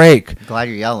the Rake. I'm glad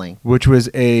you're yelling. Which was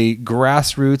a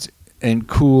grassroots and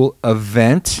cool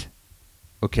event.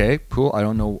 Okay, cool. I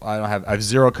don't know. I have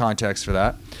zero context for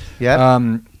that. Yeah.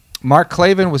 Mark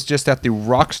Clavin was just at the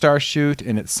Rockstar shoot,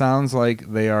 and it sounds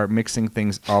like they are mixing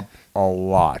things up a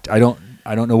lot. I don't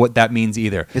I don't know what that means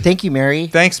either. Thank you, Mary.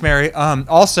 Thanks, Mary.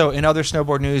 Also, in other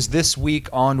snowboard news, this week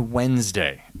on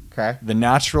Wednesday, Okay. the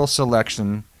Natural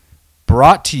Selection,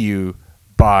 brought to you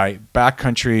by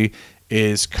Backcountry,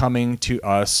 is coming to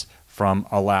us from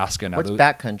Alaska. Now, What's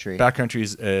Backcountry? Backcountry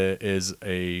is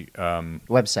a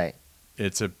Website.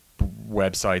 it's a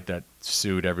website that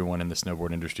sued everyone in the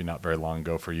snowboard industry not very long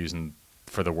ago for using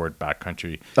for the word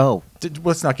backcountry. Oh.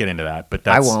 Let's not get into that, but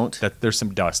I won't. There's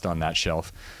some dust on that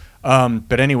shelf.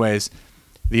 But anyways,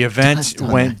 the event Dust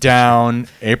on went that down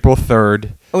April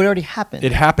 3rd. Oh, it already happened.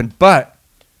 It happened, but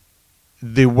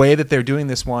the way that they're doing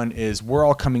this one is we're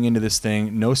all coming into this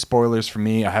thing. No spoilers for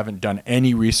me. I haven't done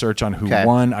any research on who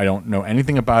won. I don't know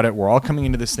anything about it. We're all coming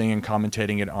into this thing and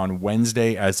commentating it on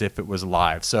Wednesday as if it was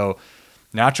live. So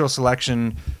Natural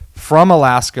Selection from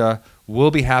Alaska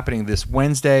will be happening this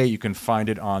Wednesday. You can find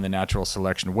it on the Natural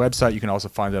Selection website. You can also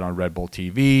find it on Red Bull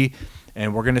TV.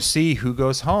 And we're going to see who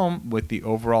goes home with the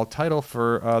overall title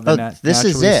for the this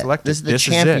is Naturally it. Selected. This is the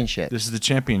championship. This is the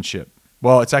championship.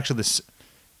 Well, it's actually this.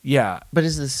 Yeah. But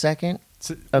is it the second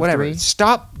of Whatever. 3?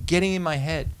 Stop getting in my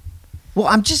head. Well,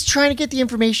 I'm just trying to get the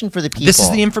information for the people. This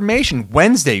is the information.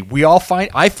 Wednesday.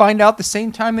 I find out the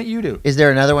same time that you do. Is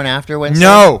there another one after Wednesday?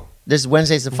 No. This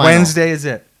Wednesday's the final. Wednesday is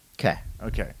it. Okay.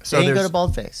 Okay. So they didn't go to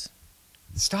Baldface.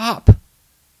 Stop.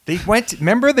 They went.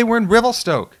 Remember, they were in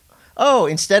Revelstoke. Oh,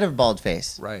 instead of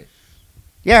Baldface. Right.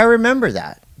 Yeah, I remember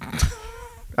that.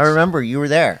 I remember you were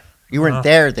there. You weren't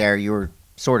there. You were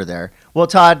sort of there. Well,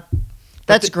 Todd,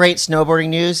 that's great snowboarding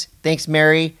news. Thanks,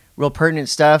 Mary. Real pertinent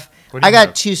stuff. What do you I got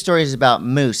have? 2 stories about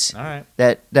moose. All right.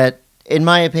 That in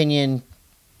my opinion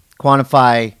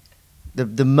quantify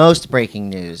the most breaking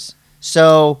news.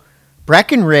 So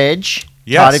Breckenridge.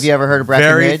 Yes. Todd, have you ever heard of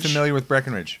Breckenridge? Very familiar with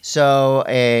Breckenridge. So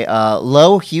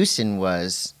Low Houston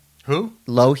was Who?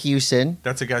 Low Houston.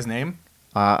 That's a guy's name?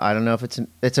 I don't know if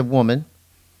it's a woman.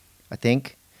 I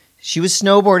think she was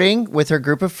snowboarding with her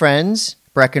group of friends,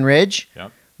 Breckenridge.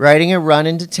 Yep. Riding a run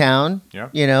into town.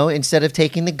 Yep. You know, instead of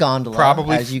taking the gondola,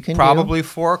 as you can do.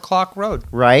 4 o'clock road.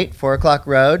 Right, 4 o'clock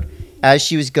road. As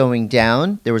she was going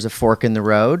down, there was a fork in the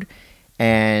road,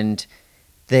 and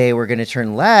they were going to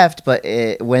turn left. But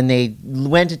when they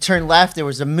went to turn left, there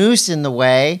was a moose in the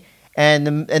way,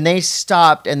 and they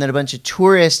stopped. And then a bunch of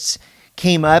tourists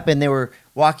came up, and they were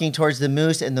walking towards the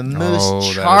moose, and the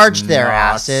moose charged their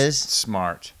asses.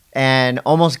 Smart. And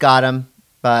almost got them,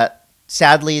 but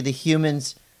sadly, the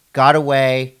humans got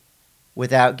away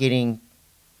without getting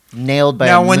nailed by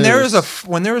a moose. Now,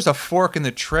 when there is a fork in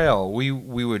the trail, we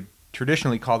would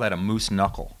traditionally call that a moose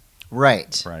knuckle.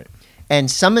 Right. Right. And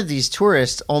some of these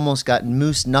tourists almost got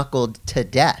moose knuckled to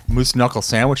death. Moose knuckle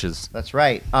sandwiches. That's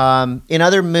right. In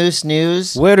other moose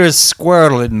news. Where is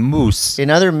squirrel and moose? In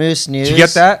other moose news. Did you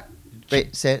get that?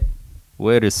 Wait, say it.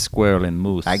 Where is squirrel and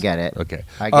moose? I get it. Okay.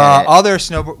 I get it. Other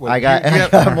snowboard. I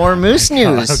got more moose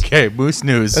news. Okay, moose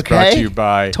news Okay. brought to you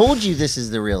by Told you this is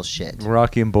the real shit.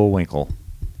 Rocky and Bullwinkle.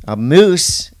 A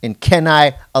moose in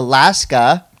Kenai,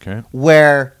 Alaska, Okay.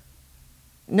 where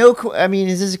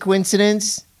is this a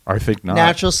coincidence? I think not.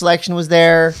 Natural Selection was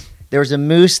there. There was a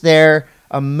moose there.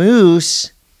 A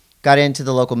moose got into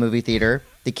the local movie theater,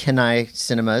 the Kenai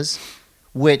Cinemas,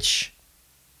 which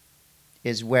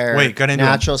is where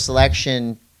Natural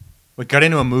Selection got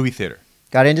into a movie theater.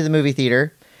 got into the movie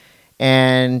theater.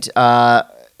 And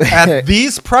At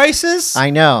these prices? I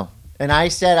know. And I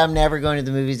said I'm never going to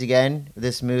the movies again.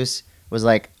 This moose was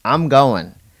like, I'm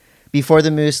going. Before the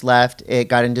moose left, it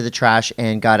got into the trash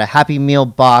and got a Happy Meal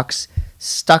box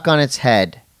stuck on its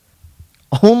head.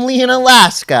 Only in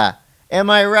Alaska. Am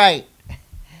I right?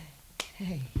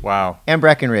 Wow. And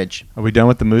Breckenridge. Are we done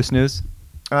with the moose news?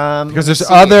 Because there's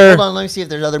Hold on, let me see if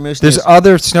there's other moose news. There's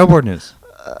other snowboard news.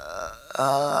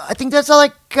 I think that's all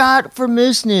I got for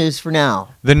moose news for now.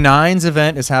 The Nines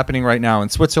event is happening right now in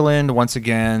Switzerland once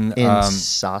again. In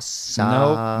Saas.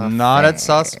 Nope, not at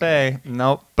Saas Bay.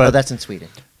 Nope. But that's in Sweden.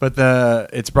 But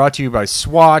it's brought to you by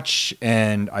Swatch,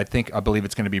 and I believe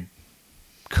it's going to be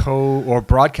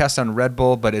broadcast on Red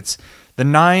Bull. But the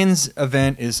Nines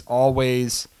event is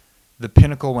always the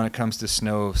pinnacle when it comes to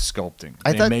snow sculpting.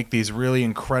 They make these really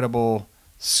incredible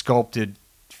sculpted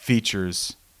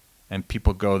features, and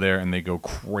people go there and they go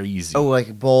crazy. Oh,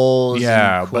 like bowls.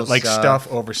 Yeah, and cool but like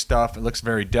stuff over stuff. It looks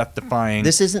very death-defying.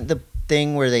 This isn't the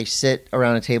thing where they sit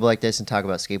around a table like this and talk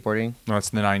about skateboarding? No, it's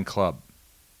the Nine Club.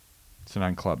 It's the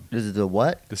Nine Club. This is the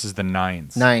what? This is the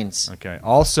Nines. Nines. Okay.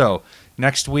 Also,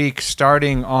 next week,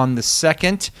 starting on the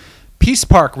 2nd, Peace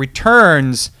Park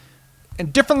returns in a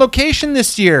different location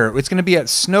this year. It's going to be at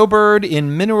Snowbird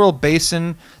in Mineral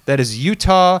Basin. That is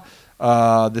Utah,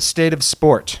 the state of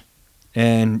sport.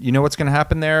 And you know what's going to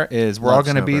happen there is we're all Love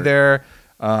going to be Snowbird.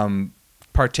 there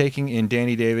partaking in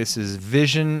Danny Davis's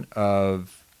vision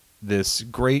of this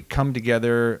great come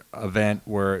together event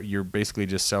where you're basically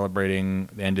just celebrating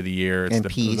the end of the year. It's And the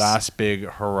peace. last big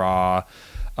hurrah.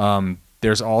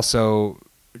 There's also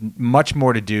much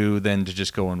more to do than to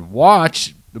just go and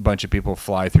watch a bunch of people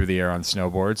fly through the air on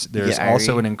snowboards. There's Yeah,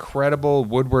 also Irie. an incredible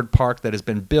Woodward Park that has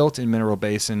been built in Mineral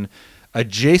Basin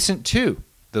adjacent to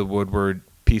the Woodward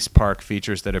Peace Park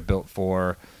features that are built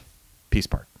for Peace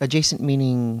Park Adjacent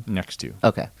meaning... next to.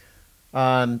 Okay.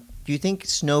 Do you think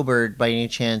Snowbird, by any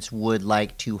chance, would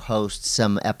like to host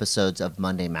some episodes of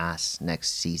Monday Mass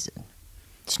next season?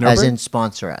 Snowbird? As in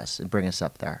sponsor us and bring us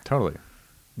up there. Totally.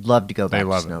 Love to go back They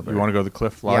love to it. Snowbird. You want to go to the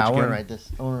Cliff Lodge Yeah, I want to again? ride this.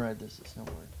 I want to ride this at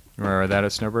Snowbird. You want to ride that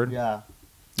at Snowbird? Yeah.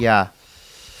 Yeah.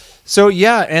 So,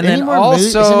 yeah, and Any then more also...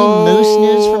 is any moose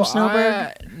news from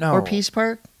Snowbird? No. Or Peace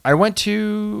Park? I went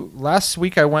to... Last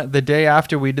week, the day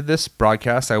after we did this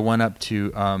broadcast, I went up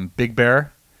to Big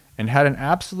Bear and had an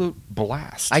absolute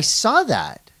blast. I saw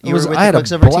that. You It was, were with I the had a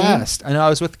Quicksilver team? blast. I know. I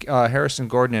was with Harrison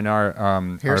Gordon and our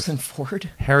Harrison Ford?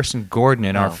 Harrison Gordon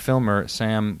and our Oh. filmer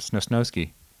Sam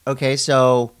Snosnowski. Okay,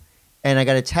 so... And I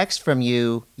got a text from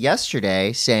you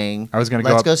yesterday saying, I was going to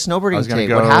let's go go snowboarding I was gonna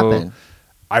today. What happened?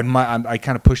 I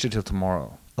kind of pushed it till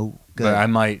tomorrow, Oh, good. but I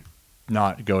might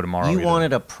not go tomorrow. You either.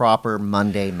 wanted a proper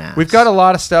Monday Mass. We've got a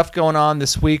lot of stuff going on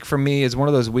this week. For me, is one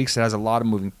of those weeks that has a lot of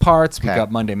moving parts. We've Okay.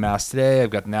 got Monday Mass today. I've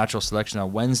got Natural Selection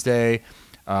on Wednesday.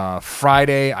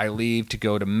 Friday, I leave to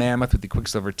go to Mammoth with the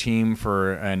Quicksilver team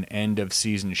for an end of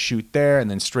season shoot there, and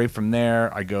then straight from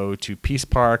there, I go to Peace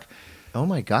Park, Oh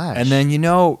my gosh. and then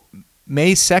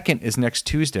May 2nd is next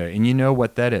Tuesday, and you know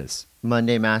what that is?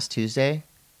 Monday Mass Tuesday.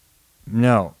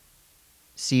 No,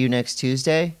 See you next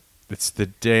Tuesday. it's the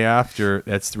day after.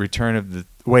 That's the return of the.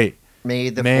 Wait, May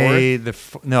the 4th. May the.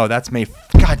 No, that's May.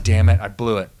 God damn it! I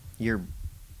blew it. You're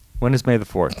When is May the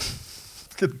 4th?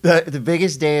 the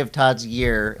biggest day of Todd's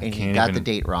year, and he can't got even- the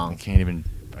date I wrong. can't even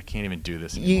do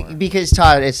this anymore. Because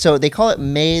Todd, it's so they call it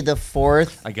May the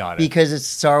 4th. I got it. Because it's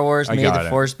Star Wars. I May got the it.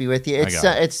 Force be with you. I It's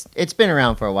got it's been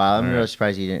around for a while. I'm All right. really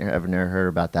surprised you didn't ever never heard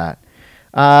about that.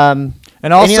 And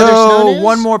Any other snow also, news?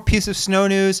 one more piece of snow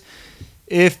news.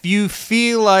 If you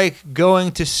feel like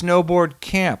going to snowboard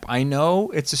camp, I know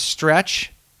it's a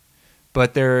stretch,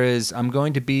 but I'm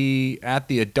going to be at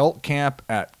the adult camp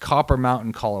at Copper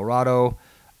Mountain, Colorado.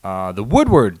 The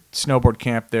Woodward snowboard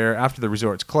camp there after the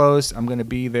resort's closed. I'm going to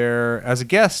be there as a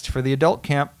guest for the adult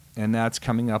camp, and that's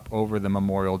coming up over the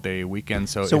Memorial Day weekend.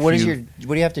 So if what do you-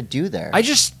 you have to do there?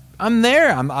 I'm there.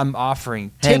 I'm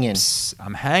offering Hanging. tips.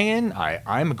 I'm hanging.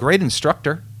 I'm a great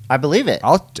instructor. I believe it.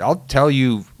 I'll tell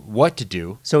you what to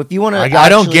do. So if you want to, I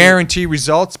don't guarantee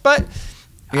results, but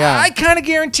Yeah. I kind of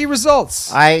guarantee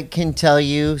results. I can tell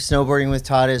you, snowboarding with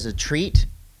Todd is a treat.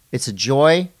 It's a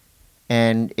joy,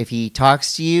 and if he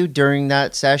talks to you during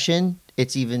that session,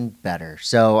 it's even better.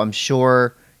 So I'm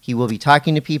sure he will be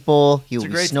talking to people. He will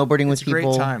be snowboarding with it's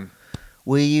people. a great time.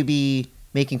 Will you be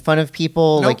making fun of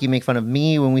people Nope. like you make fun of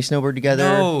me when we snowboard together?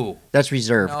 No. That's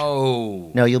reserved.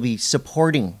 No. No, you'll be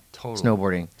supporting Totally.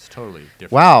 snowboarding. It's totally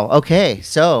different. Wow. Okay.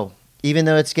 So even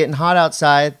though it's getting hot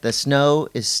outside, the snow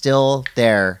is still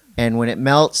there. And when it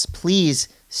melts, please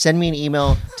send me an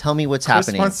email. Tell me what's Chris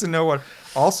happening. wants to know At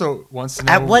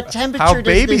what temperature how does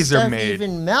babies this stuff are made.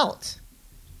 even melt?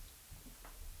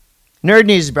 Nerd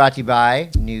News is brought to you by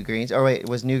New Greens. Or wait,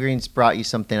 was New Greens brought you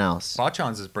something else?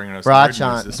 Bachan's is bringing us nerd news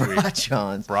Bachan. this week.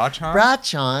 Bachan's. Bachan?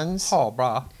 Bachan's. Oh,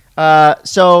 brah.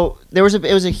 So it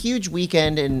was a huge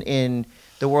weekend in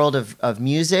the world of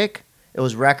music. It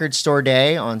was Record Store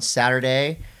Day on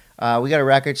Saturday. We got a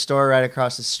record store right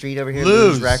across the street over here.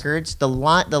 Lose. Records. The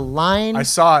line I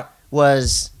saw it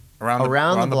was around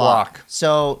around the block.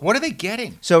 So What are they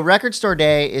getting? Record Store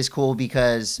Day is cool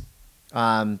because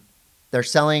they're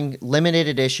selling limited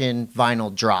edition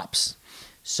vinyl drops.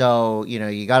 So,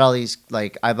 you got all these,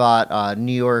 like, I bought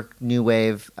New York New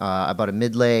Wave. I bought a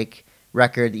Midlake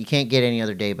record that you can't get any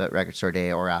other day but Record Store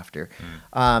Day or after.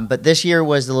 But this year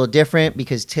was a little different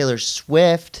because Taylor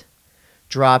Swift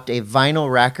dropped a vinyl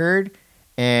record,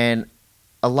 and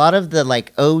a lot of the,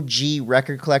 like, OG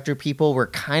record collector people were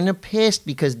kind of pissed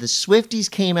because the Swifties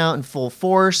came out in full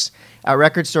force at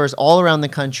record stores all around the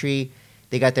country.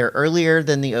 They got there earlier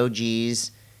than the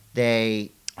OGs.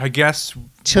 They I guess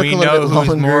took we a little know bit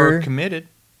who's more longer. committed.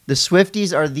 The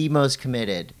Swifties are the most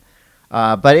committed.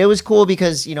 But it was cool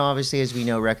because, obviously, as we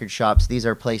know, record shops, these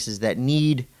are places that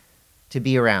need to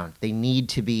be around. They need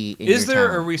to be in Is your there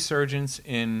town. a resurgence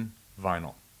in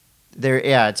vinyl?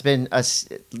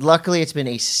 Luckily, it's been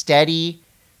a steady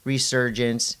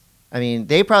resurgence. I mean,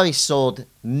 they probably sold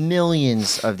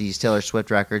millions of these Taylor Swift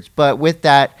records. But with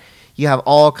that, you have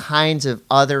all kinds of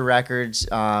other records,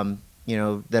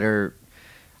 that are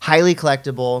highly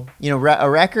collectible. A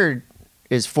record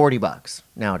is $40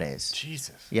 nowadays.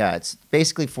 Jesus. Yeah, it's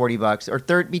basically $40 or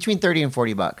between $30 and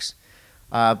 $40.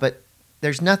 But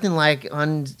there's nothing like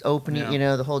opening,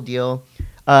 the whole deal.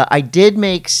 I did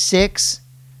make 6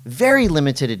 very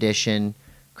limited edition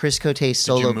Chris Coté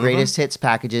solo greatest hits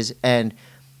packages, and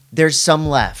there's some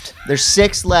left. There's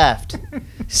 6 left.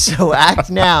 So act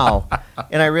now.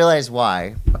 And I realized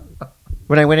why.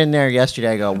 When I went in there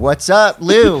yesterday, I go, "What's up,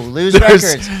 Lou? Lou's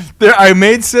records." I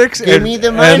made 6. Give me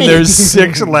the money. And there's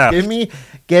 6 left.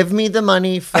 Give me the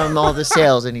money from all the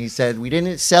sales. And he said, "We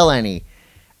didn't sell any."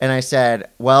 And I said,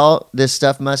 "Well, this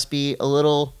stuff must be a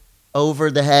little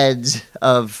over the heads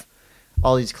of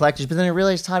all these collectors." But then I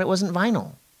realized, Todd, it wasn't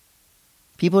vinyl.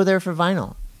 People are there for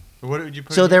vinyl. What did you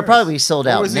put? So in they're yours? probably sold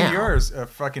out now. What was in yours? A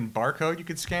fucking barcode you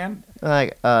could scan?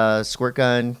 Like squirt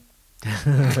gun.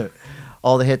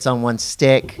 All the hits on one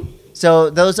stick. So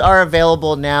those are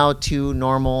available now to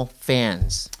normal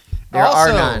fans. There are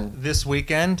none. This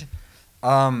weekend,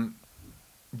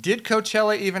 did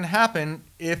Coachella even happen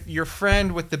if your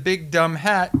friend with the big dumb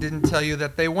hat didn't tell you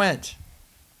that they went?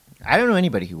 I don't know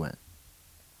anybody who went,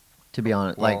 to be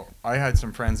honest. Well, I had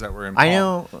some friends that were in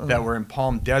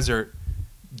Palm Desert.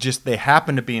 Just they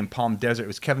happened to be in Palm Desert. It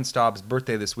was Kevin Staub's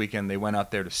birthday this weekend. They went out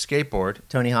there to skateboard.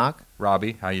 Tony Hawk?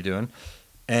 Robbie, how you doing?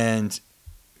 And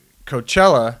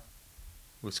Coachella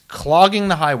was clogging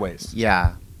the highways.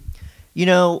 Yeah.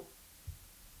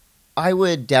 I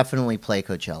would definitely play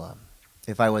Coachella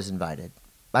if I was invited.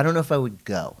 I don't know if I would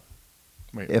go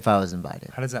if I was invited.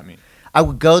 How does that mean? I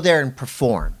would go there and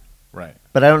perform. Right.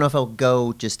 But I don't know if I would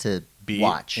go just to Be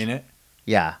watch. in it?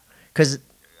 Yeah. Because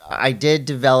I did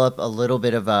develop a little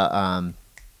bit of a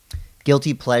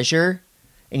guilty pleasure.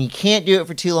 And you can't do it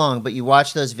for too long, but you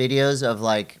watch those videos of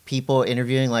like people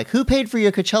interviewing, like, who paid for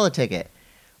your Coachella ticket?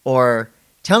 Or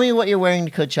tell me what you're wearing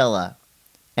to Coachella.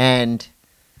 And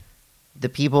the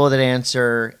people that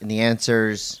answer, and the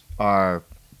answers are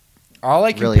all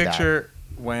I can really picture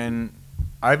when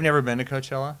I've never been to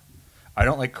Coachella. I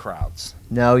don't like crowds.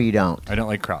 No, you don't. I don't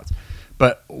like crowds.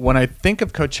 But when I think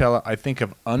of Coachella, I think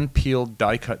of unpeeled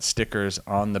die-cut stickers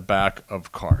on the back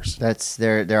of cars.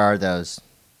 There are those.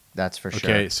 That's for sure.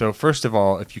 Okay, so first of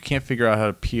all, if you can't figure out how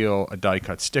to peel a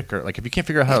die-cut sticker, like if you can't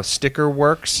figure out how a sticker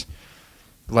works,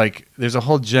 like there's a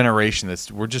whole generation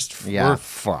we're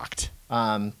fucked.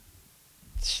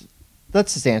 Let's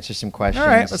just answer some questions. All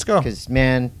right, let's go. Because,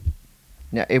 man,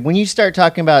 when you start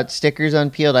talking about stickers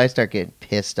unpeeled, I start getting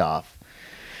pissed off.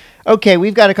 Okay,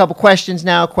 we've got a couple questions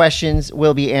now. Questions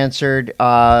will be answered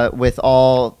with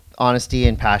all honesty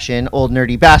and passion. Old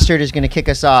Nerdy Bastard is going to kick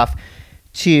us off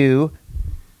to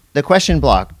the question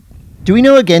block. Do we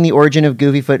know again the origin of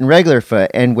Goofy Foot and Regular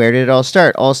Foot, and where did it all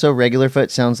start? Also, Regular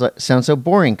Foot sounds so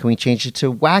boring. Can we change it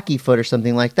to Wacky Foot or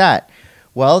something like that?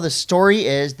 Well, the story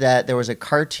is that there was a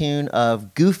cartoon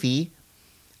of Goofy,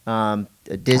 the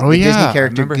Disney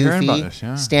character Goofy,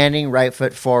 standing right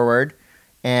foot forward,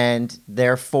 and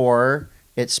therefore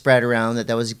it spread around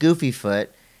that was Goofy Foot.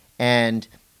 And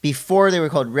before they were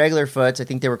called regular foots, I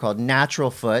think they were called natural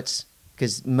foots,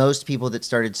 because most people that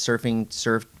started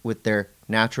surfed with their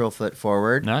natural foot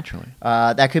forward. Naturally.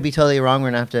 That could be totally wrong.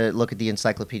 We're going to have to look at the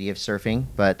Encyclopedia of Surfing,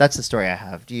 but that's the story I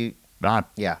have.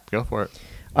 Yeah. Go for it.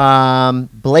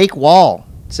 Blake Wall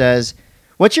says,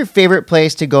 what's your favorite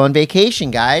place to go on vacation,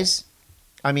 guys?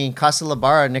 I mean, Casa La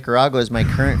Barra, Nicaragua is my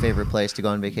current favorite place to go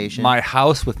on vacation. My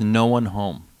house with no one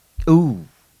home. Ooh.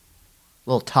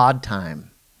 Little Todd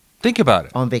time. Think about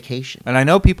it. On vacation. And I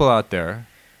know people out there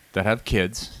that have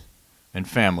kids and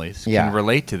families can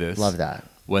relate to this. Love that.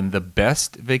 When the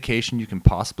best vacation you can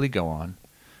possibly go on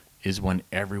is when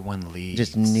everyone leaves.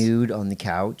 Just nude on the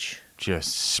couch.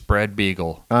 Just spread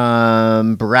beagle.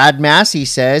 Brad Massey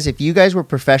says, if you guys were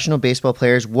professional baseball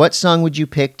players, what song would you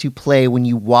pick to play when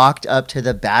you walked up to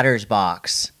the batter's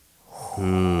box?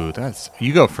 Ooh,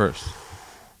 you go first.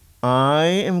 I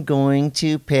am going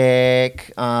to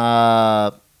pick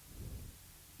Fugazi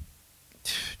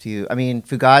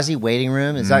Waiting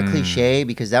Room. Is that cliche?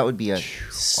 Because that would be a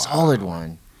solid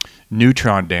one.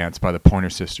 Neutron Dance by the Pointer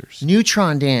Sisters.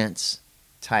 Neutron Dance.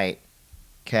 Tight.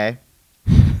 Okay.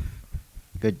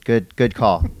 Good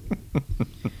call.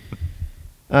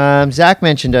 Zach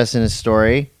mentioned us in his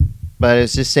story, but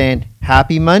it's just saying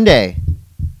Happy Monday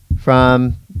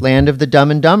from Land of the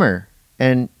Dumb and Dumber.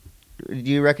 And do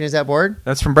you recognize that board?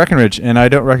 That's from Breckenridge, and I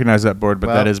don't recognize that board,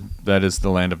 but that is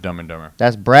the Land of Dumb and Dumber.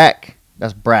 That's Breck.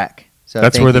 That's Breck. So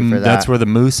that's where the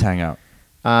moose hang out.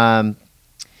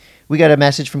 We got a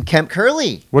message from Kemp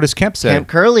Curley. What does Kemp say? Kemp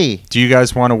Curley. Do you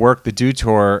guys want to work the Do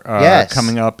Tour Yes.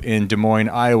 coming up in Des Moines,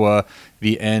 Iowa,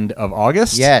 the end of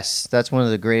August? Yes, that's one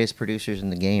of the greatest producers in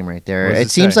the game right there. What does It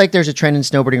it seems say? like there's a trend in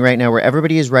snowboarding right now where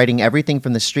everybody is riding everything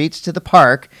from the streets to the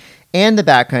park and the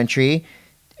backcountry.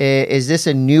 Is this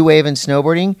a new wave in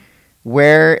snowboarding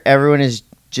where everyone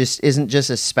isn't just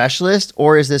a specialist,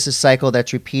 or is this a cycle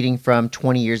that's repeating from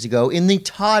 20 years ago in the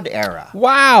Todd era?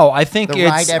 Wow, I think The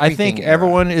ride I think everything era.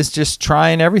 everyone is just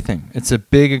trying everything. It's a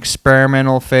big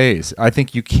experimental phase. I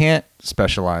think you can't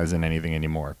specialize in anything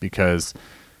anymore because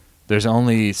there's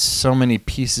only so many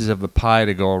pieces of the pie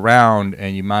to go around,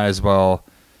 and you might as well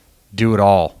do it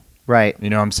all. Right. You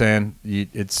know what I'm saying?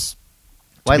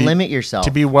 Why limit yourself?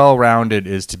 To be well-rounded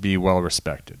is to be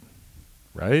well-respected,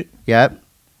 right? Yep.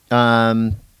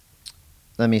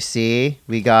 Let me see.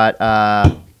 We got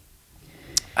a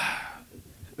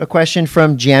question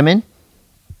from Jammin.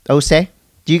 Ose.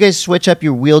 Do you guys switch up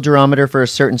your wheel durometer for a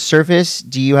certain surface?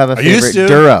 Do you have a I used favorite to.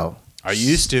 Duro? I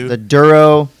used to. The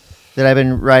Duro that I've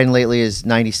been riding lately is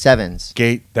 97s.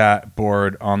 Gate that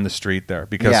board on the street there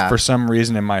because Yeah. for some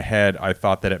reason in my head I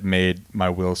thought that it made my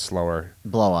wheels slower.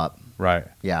 Blow up. Right.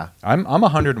 Yeah. I'm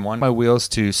 101 my wheels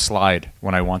to slide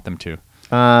when I want them to.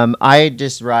 I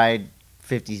just ride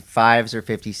 55s or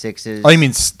 56s. Oh, you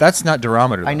mean that's not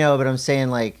durometer? I though. know, but I'm saying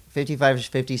like 55s,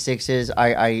 56s.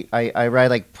 I ride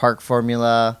like Park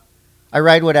Formula. I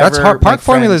ride whatever. That's hard. my Park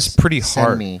Formula is friends pretty send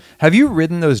hard. me. Have you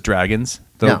ridden those dragons?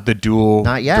 No. The dual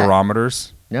Not yet.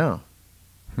 durometers? No.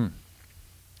 Hmm.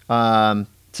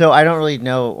 So I don't really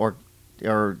know,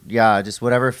 or yeah, just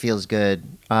whatever feels good.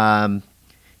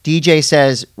 DJ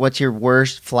says, "What's your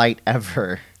worst flight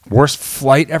ever?" Worst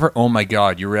flight ever? Oh my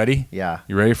God! You ready? Yeah,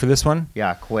 You ready for this one?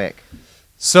 yeah, quick.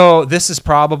 So this is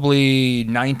probably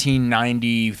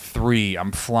 1993.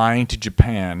 I'm flying to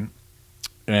Japan,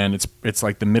 and it's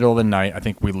like the middle of the night. I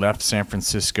think we left San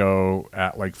Francisco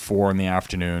at like 4 in the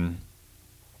afternoon.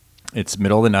 It's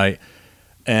middle of the night,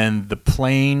 and the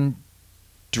plane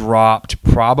dropped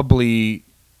probably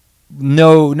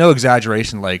no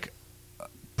exaggeration, like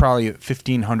probably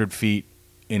 1,500 feet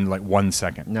in like 1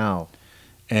 second. No.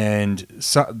 And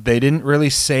so they didn't really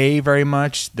say very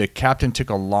much. The captain took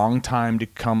a long time to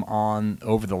come on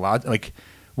over the loud. Like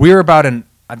we were about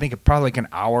I think probably like an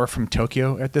hour from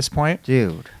Tokyo at this point,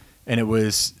 Dude. and it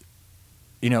was,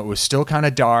 it was still kind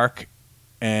of dark.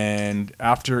 And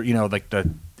after, like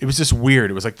it was just weird.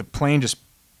 It was like the plane just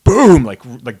boom,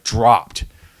 like dropped,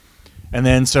 and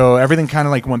then so everything kind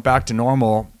of like went back to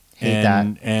normal. Hate that.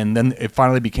 And then it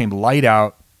finally became light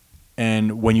out.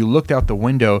 And when you looked out the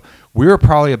window, we were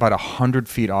probably about 100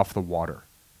 feet off the water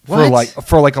for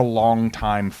like a long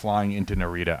time flying into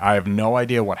Narita. I have no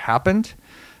idea what happened.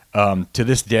 To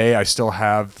this day, I still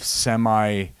have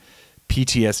semi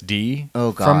PTSD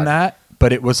from that.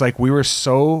 But it was like we were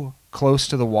so close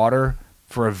to the water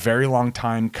for a very long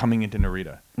time coming into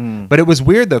Narita. But it was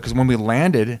weird though, because when we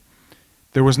landed,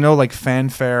 there was no like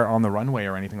fanfare on the runway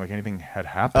or anything. Like anything had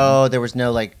happened. Oh, there was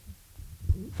no like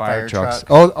Fire trucks. trucks.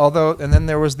 Oh, although, and then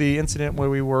there was the incident where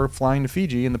we were flying to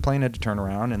Fiji and the plane had to turn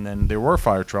around, and then there were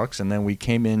fire trucks, and then we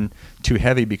came in too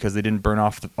heavy because they didn't burn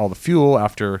off all the fuel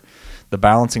after the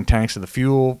balancing tanks of the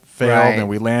fuel failed, Right. and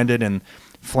we landed and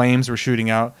flames were shooting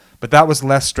out. But that was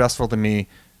less stressful to me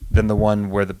than the one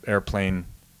where the airplane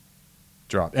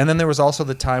dropped. And then there was also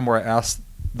the time where I asked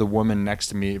the woman next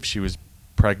to me if she was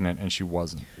pregnant, and she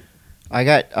wasn't. I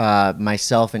got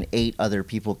myself and 8 other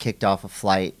people kicked off a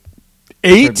flight for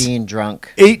 8 being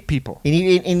drunk. 8 people.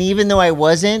 And even though I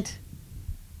wasn't,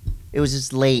 it was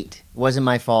just late. It wasn't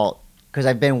my fault because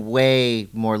I've been way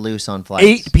more loose on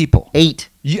flights. 8 people. 8.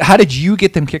 How did you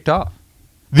get them kicked off?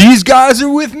 These guys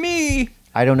are with me.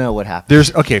 I don't know what happened.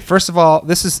 First of all,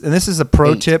 this is a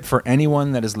pro 8. tip for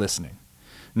anyone that is listening.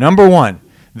 Number 1,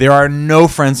 there are no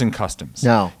friends in customs.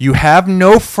 No. You have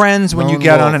no friends when you Lone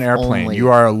get on wolf an airplane. only. You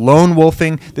are lone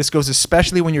wolfing. This goes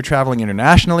especially when you're traveling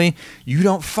internationally. You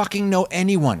don't fucking know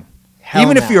anyone. Hell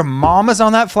Even no. if your mom is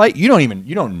on that flight, you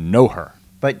don't know her.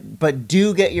 But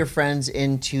do get your friends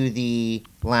into the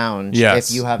lounge Yes.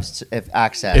 if you have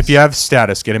access. If you have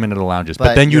status, get them into the lounges.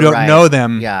 But then you you're don't right. know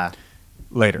them Yeah,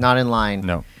 later. not in line.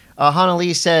 No.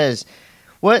 Hanali says,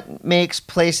 what makes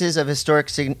places of historic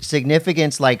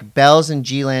significance like Bells and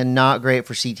G-Land not great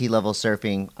for CT level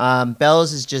surfing?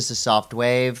 Bells is just a soft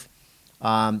wave.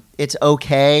 It's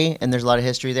okay, and there's a lot of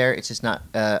history there. It's just not.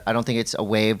 I don't think it's a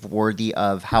wave worthy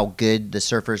of how good the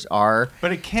surfers are.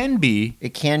 But it can be.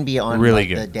 It can be on Really like,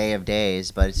 good. the day of days,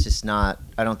 but it's just not.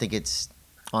 I don't think it's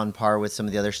on par with some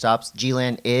of the other stops.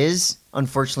 G-Land is,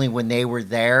 unfortunately, when they were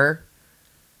there,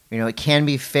 it can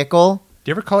be fickle. Do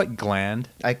you ever call it gland?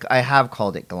 I have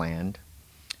called it gland.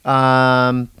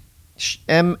 NW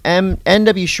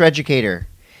Shreducator.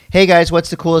 Hey guys, what's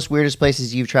the coolest, weirdest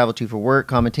places you've traveled to for work?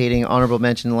 Commentating honorable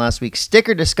mention in last week's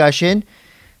sticker discussion.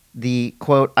 The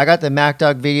quote, I got the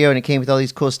MacDog video and it came with all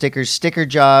these cool stickers. Sticker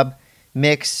job,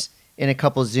 mix in a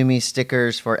couple zoomy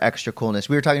stickers for extra coolness.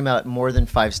 We were talking about more than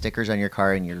 5 stickers on your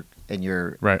car and your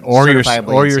right, or your insane.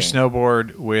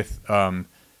 snowboard with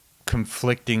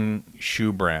conflicting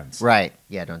shoe brands. Right.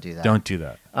 Yeah, don't do that. Don't do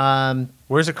that.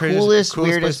 Where's the coolest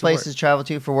weirdest places to travel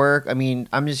to for work? I mean,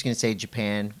 I'm just going to say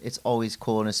Japan. It's always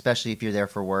cool, and especially if you're there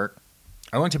for work.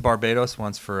 I went to Barbados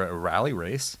once for a rally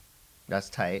race. That's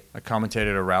tight. I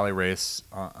commentated a rally race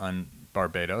on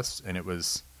Barbados, and it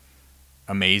was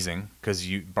amazing because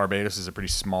Barbados is a pretty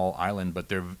small island, but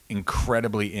they're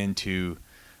incredibly into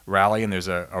rally, and there's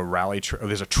a rally.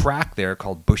 There's a track there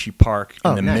called Bushy Park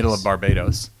in the middle of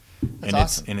Barbados, That's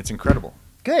awesome. It's incredible.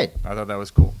 Good. I thought that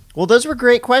was cool. Well, those were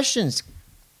great questions,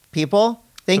 people.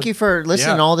 Thank you for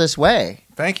listening all this way.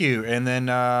 Thank you. And then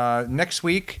next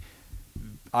week,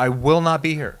 I will not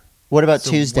be here. What about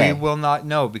Tuesday? We will not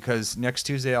know because next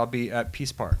Tuesday I'll be at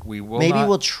Peace Park.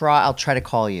 We'll try. I'll try to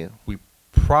call you. We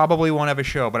probably won't have a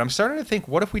show, but I'm starting to think,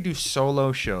 what if we do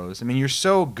solo shows? I mean, you're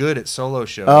so good at solo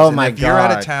shows. Oh and my if God. you're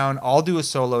out of town, I'll do a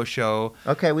solo show.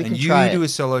 Okay, we can and try it. you do a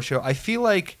solo show. I feel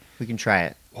like we can try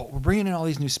it. Well, we're bringing in all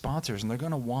these new sponsors, and they're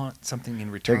going to want something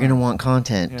in return. They're going to want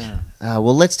content. Yeah.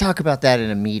 Well, let's talk about that in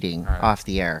a meeting off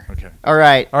the air. Okay. All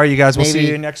right. All right, you guys. We'll see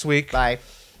you next week. Bye.